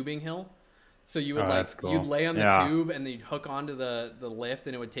giant tubing hill. So you would Oh, that's cool. you'd lay on the Yeah. tube and then you'd hook onto the lift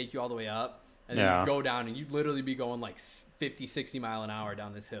and it would take you all the way up, and then Yeah. you'd go down and you'd literally be going like 50, 60 mile an hour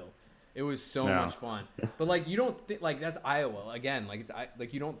down this hill. It was so Yeah. much fun. But like you don't think like that's Iowa again. Like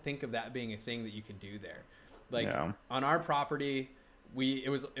like you don't think of that being a thing that you can do there. Like Yeah. on our property, it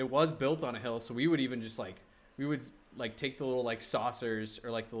was built on a hill, so we would even just like we would like take the little like saucers or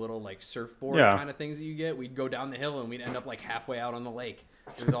like the little like surfboard Yeah. kind of things that you get. We'd go down the hill and we'd end up like halfway out on the lake.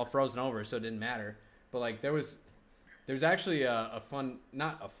 It was all frozen over, so it didn't matter. But like there's actually a fun,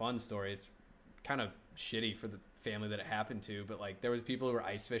 not a fun story. It's kind of shitty for the family that it happened to, but like there was people who were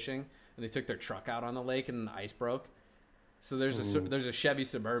ice fishing and they took their truck out on the lake and the ice broke. So there's a Chevy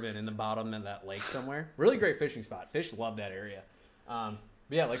Suburban in the bottom of that lake somewhere. Really great fishing spot. Fish love that area. But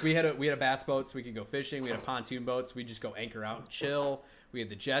yeah, like we had a bass boat so we could go fishing. We had a pontoon boat so we just go anchor out and chill. We had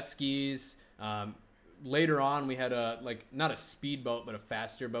the jet skis. Later on, we had not a speed boat but a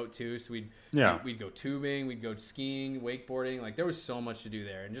faster boat too. So we'd go tubing, we'd go skiing, wakeboarding. Like there was so much to do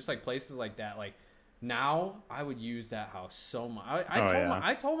there, and just like places like that. Like now, I would use that house so much.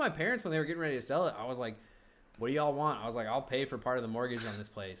 I told my parents when they were getting ready to sell it, I was like, what do y'all want? I was like, I'll pay for part of the mortgage on this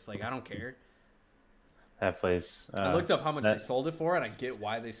place. Like, I don't care. That place. I looked up how much they sold it for, and I get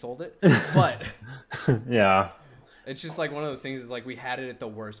why they sold it. But Yeah. it's just like one of those things is like we had it at the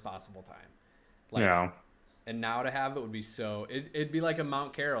worst possible time. Like, Yeah. And now to have it would be so... It'd be like a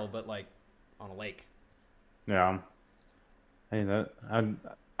Mount Carroll, but like on a lake. Yeah. Hey,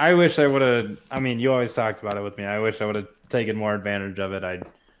 I wish I would have. I mean, you always talked about it with me. I wish I would have taken more advantage of it.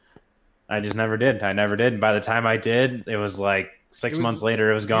 I just never did. I never did. By the time I did, it was like 6 months later,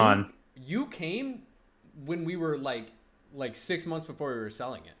 it was gone. You came when we were like 6 months before we were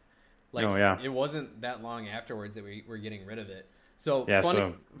selling it. Like, Oh, yeah. It wasn't that long afterwards that we were getting rid of it. So, Yeah,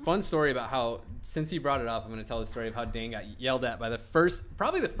 fun story about how, since he brought it up, I'm going to tell the story of how Dane got yelled at by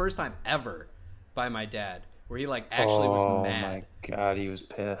probably the first time ever by my dad, where he like actually was mad. Oh my God, he was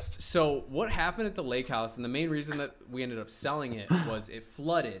pissed. So what happened at the lake house, and the main reason that we ended up selling it was it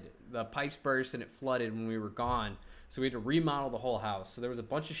flooded. The pipes burst and it flooded when we were gone. So we had to remodel the whole house. So there was a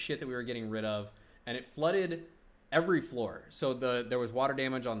bunch of shit that we were getting rid of, and it flooded every floor. So there was water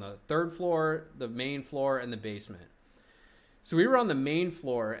damage on the third floor, the main floor, and the basement. So we were on the main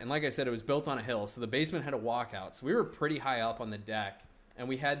floor, and like I said, it was built on a hill, so the basement had a walkout. So we were pretty high up on the deck, and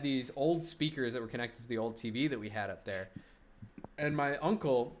we had these old speakers that were connected to the old TV that we had up there. And my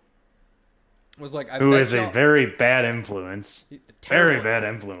uncle was like, who is a very bad influence. Very bad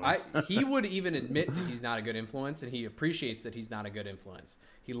influence. He would even admit that he's not a good influence, and he appreciates that he's not a good influence.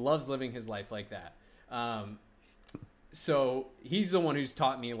 He loves living his life like that. So he's the one who's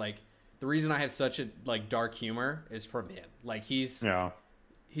taught me, like, the reason I have such a like dark humor is from him. Like he's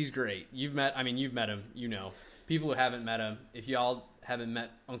great. You've met him, you know. People who haven't met him, if y'all haven't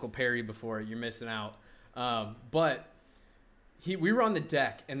met Uncle Perry before, you're missing out. But we were on the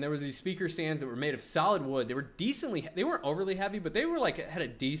deck, and there was these speaker stands that were made of solid wood. They weren't overly heavy, but they were like, had a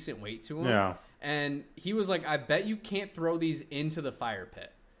decent weight to them. Yeah. And he was like, I bet you can't throw these into the fire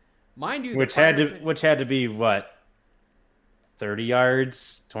pit. Mind you, which had to be what? 30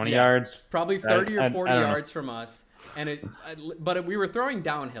 yards, 20 yards, probably 30 or 40 yards from us, and but we were throwing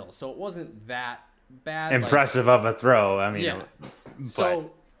downhill, so it wasn't that bad. Impressive of a throw. I mean, yeah. So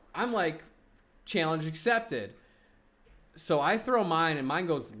I'm like, challenge accepted. So I throw mine, and mine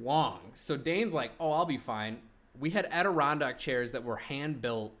goes long. So Dane's like, oh, I'll be fine. We had Adirondack chairs that were hand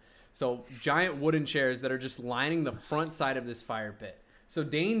built, so giant wooden chairs that are just lining the front side of this fire pit. So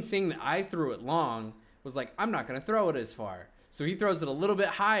Dane, seeing that I threw it long, was like, I'm not going to throw it as far. So he throws it a little bit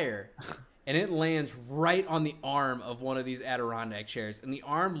higher, and it lands right on the arm of one of these Adirondack chairs. And the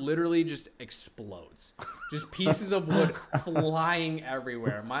arm literally just explodes. Just pieces of wood flying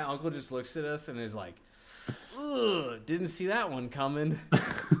everywhere. My uncle just looks at us and is like, ugh, didn't see that one coming.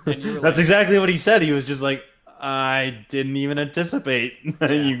 And you were That's exactly what he said. He was just like, I didn't even anticipate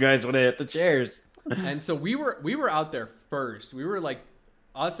you guys would have hit the chairs. And so we were out there first. We were like,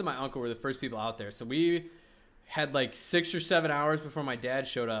 us and my uncle were the first people out there. So we had like 6 or 7 hours before my dad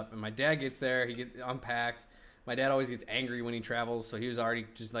showed up, and my dad gets there, he gets unpacked. My dad always gets angry when he travels, so he was already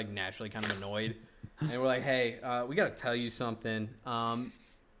just like naturally kind of annoyed. And we're like, hey, we got to tell you something.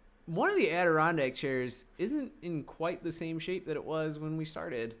 One of the Adirondack chairs isn't in quite the same shape that it was when we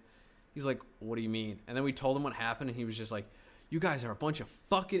started. He's like, what do you mean? And then we told him what happened, and he was just like, you guys are a bunch of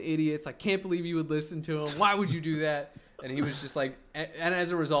fucking idiots. I can't believe you would listen to him. Why would you do that? And he was just like, and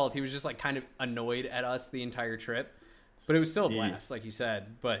as a result, he was just like kind of annoyed at us the entire trip. But it was still a blast, like you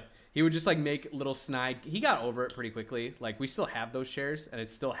said. But he would just like make little snide. He got over it pretty quickly. Like we still have those chairs, and it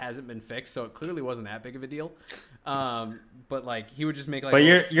still hasn't been fixed, so it clearly wasn't that big of a deal. But like he would just make like.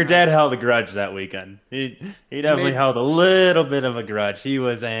 But your dad held a grudge that weekend. He definitely held a little bit of a grudge. He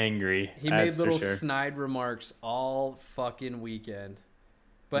was angry. He made little snide remarks all fucking weekend.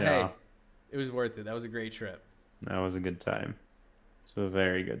 But hey, it was worth it. That was a great trip. That was a good time. It's a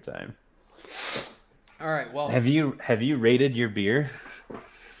very good time. All right. Well, have you rated your beer?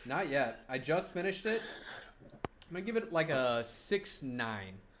 Not yet. I just finished it. I'm gonna give it like a 6.9.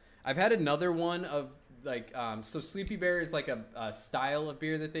 I've had another one of like so Sleepy Bear is like a style of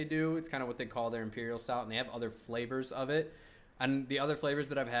beer that they do. It's kind of what they call their Imperial Stout, and they have other flavors of it. And the other flavors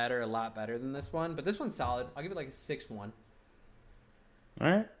that I've had are a lot better than this one, but this one's solid. I'll give it like a 6.1. All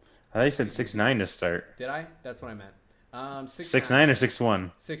right. I thought you said 6.9 to start. Did I? That's what I meant. 6.9 or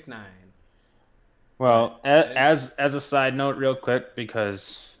 6.1? 6.9. Well, as a side note, real quick,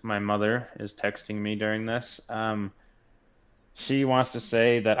 because my mother is texting me during this, she wants to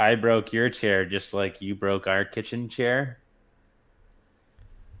say that I broke your chair just like you broke our kitchen chair.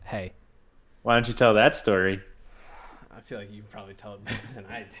 Hey. Why don't you tell that story? I feel like you can probably tell it better than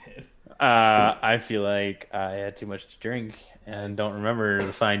I did. I feel like I had too much to drink and don't remember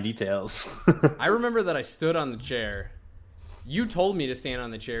the fine details. I remember that I stood on the chair. You told me to stand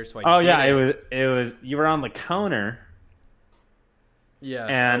on the chair, so I did. Oh yeah, it was you were on the counter. Yes,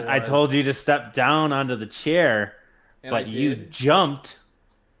 and I told you to step down onto the chair, and but you jumped.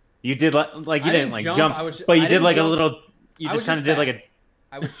 You did like you didn't like jump, but you did like a little. You just kind of did like a.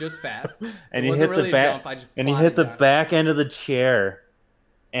 I was just fat. And you hit the back. And you hit the back end of the chair,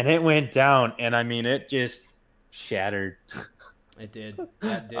 and it went down. And I mean, it just shattered. It did.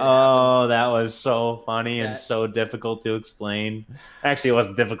 That did happen. That was so funny and so difficult to explain. Actually, it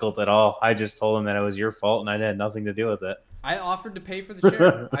wasn't difficult at all. I just told him that it was your fault, and I had nothing to do with it. I offered to pay for the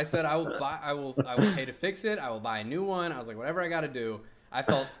chair. I said I will pay to fix it. I will buy a new one. I was like, whatever I got to do. I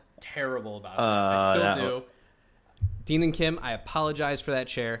felt terrible about it. I still do. Dean and Kim, I apologize for that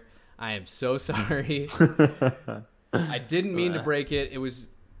chair. I am so sorry. I didn't mean to break it. It was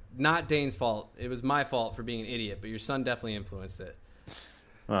not Dane's fault. It was my fault for being an idiot, but your son definitely influenced it.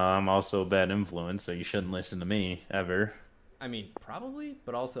 Well, I'm also a bad influence, so you shouldn't listen to me, ever. I mean, probably,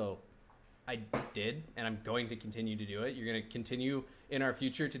 but also I did, and I'm going to continue to do it. You're going to continue in our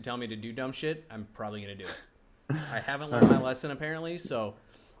future to tell me to do dumb shit. I'm probably going to do it. I haven't learned my lesson apparently. So,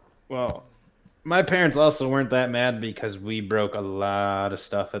 Well, my parents also weren't that mad because we broke a lot of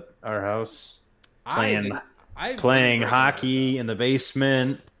stuff at our house. I Playing didn't break a lot of hockey stuff. in the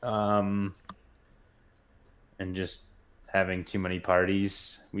basement, and just having too many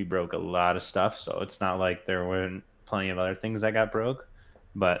parties. We broke a lot of stuff, so it's not like there weren't plenty of other things that got broke,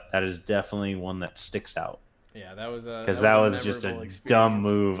 but that is definitely one that sticks out Yeah, that was a because that was just memorable a experience. dumb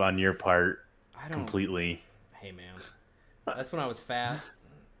move on your part, I don't. completely. Hey man, that's when I was fat.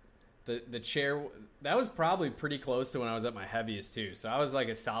 The chair that was probably pretty close to when I was at my heaviest too. So I was like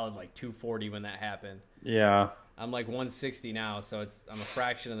a solid like 240 when that happened. Yeah. I'm like 160 now, so I'm a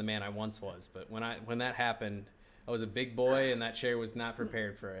fraction of the man I once was. But when that happened, I was a big boy, and that chair was not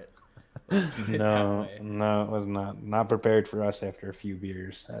prepared for it. Let's put it that No, way. no, it was not prepared for us after a few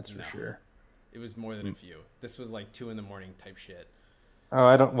beers. That's for sure. It was more than a few. This was like 2 a.m. type shit. Oh,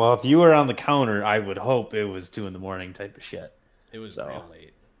 I don't. Well, if you were on the counter, I would hope it was 2 a.m. type of shit. It was So. real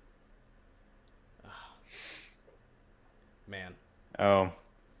late. Man, Oh,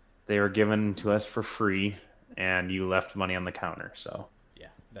 they were given to us for free, and you left money on the counter. So, yeah,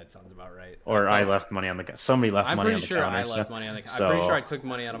 that sounds about right. or I felt- left money on the. Somebody left I'm money on pretty the sure counter. I left so- money on the. I'm so- pretty sure I took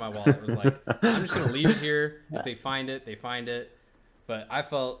money out of my wallet. It was like, I'm just gonna leave it here. If they find it, they find it. But I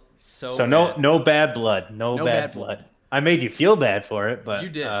felt so. So bad. no bad blood. No No bad bad blood. blood. I made you feel bad for it, but You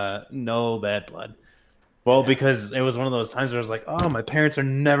did. no bad blood. Well, because it was one of those times where I was like, oh, my parents are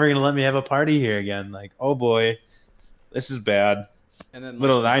never gonna let me have a party here again. Like, oh boy, this is bad. And then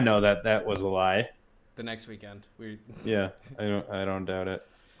Little did I know that was a lie. the next weekend, we. Yeah, I don't doubt it.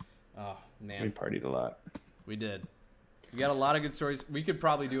 Oh We man, partied a lot. we did. We got a lot of good stories. We could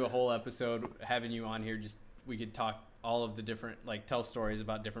probably do a whole episode having you on here. Just we could talk all of the different, like, tell stories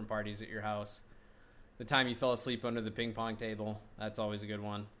about different parties at your house. The time you fell asleep under the ping pong table. That's always a good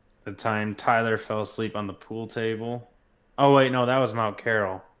one. The time Tyler fell asleep on the pool table. Oh wait, no, that was Mount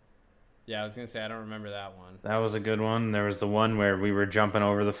Carroll. Yeah, I was gonna say I don't remember that one. That was a good one. There was the one where we were jumping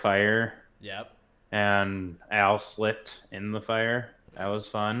over the fire Yep. and Al slipped in the fire. That was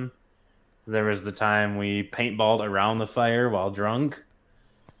fun. There was the time we paintballed around the fire while drunk.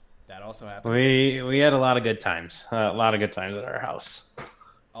 That also happened. We had a lot of good times. A lot of good times at our house.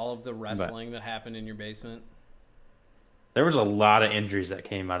 All of the wrestling that happened in your basement. There was a lot of injuries that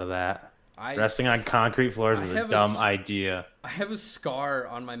came out of that. Wrestling on concrete floors was a dumb idea. I have a scar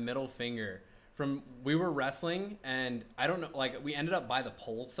on my middle finger from we were wrestling, and I don't know, like we ended up by the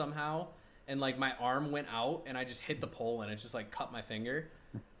pole somehow, and like my arm went out and I just hit the pole and it just like cut my finger.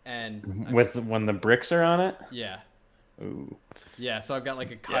 And When the bricks are on it? yeah. Ooh. Yeah, so I've got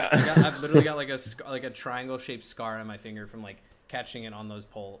like a cut. Yeah. I've literally got like a triangle shaped scar on my finger from like catching it on those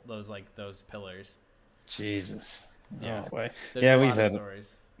pillars. Jesus. Yeah. Oh, boy. There's Yeah, a we've lot of had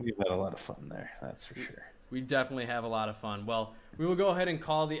stories. a lot of fun there. That's for sure. We definitely have a lot of fun. Well, we will go ahead and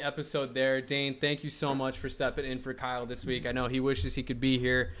call the episode there. Dane, thank you so much for stepping in for Kyle this week. I know he wishes he could be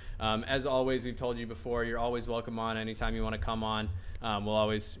here. As always, we've told you before, you're always welcome on anytime you want to come on. We'll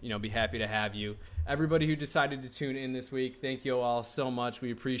always, be happy to have you. Everybody who decided to tune in this week, thank you all so much.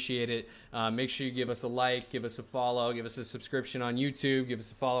 We appreciate it. Make sure you give us a like, give us a follow, give us a subscription on YouTube, give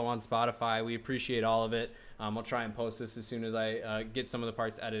us a follow on Spotify. We appreciate all of it. I'll try and post this as soon as I get some of the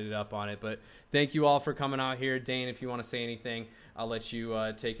parts edited up on it. But thank you all for coming out here. Dane, if you want to say anything, I'll let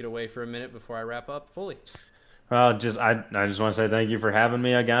you take it away for a minute before I wrap up fully. Well, I just want to say thank you for having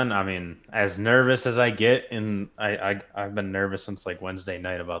me again. I mean, as nervous as I get, and I've been nervous since like Wednesday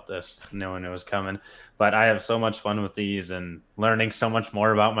night about this, knowing it was coming. But I have so much fun with these, and learning so much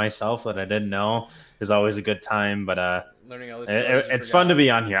more about myself that I didn't know is always a good time. But Learning all this stories you it's fun forgot. to be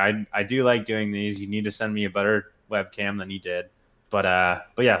on here. I do like doing these. You need to send me a better webcam than you did. But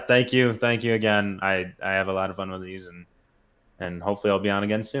yeah, thank you again. I have a lot of fun with these, and hopefully I'll be on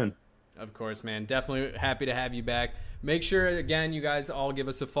again soon. Of course, man. Definitely happy to have you back. Make sure, again, you guys all give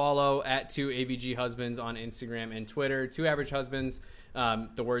us a follow at 2AVG Husbands on Instagram and Twitter. 2 Average Husbands,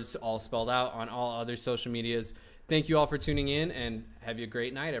 the words all spelled out on all other social medias. Thank you all for tuning in, and have you a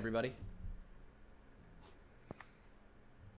great night, everybody.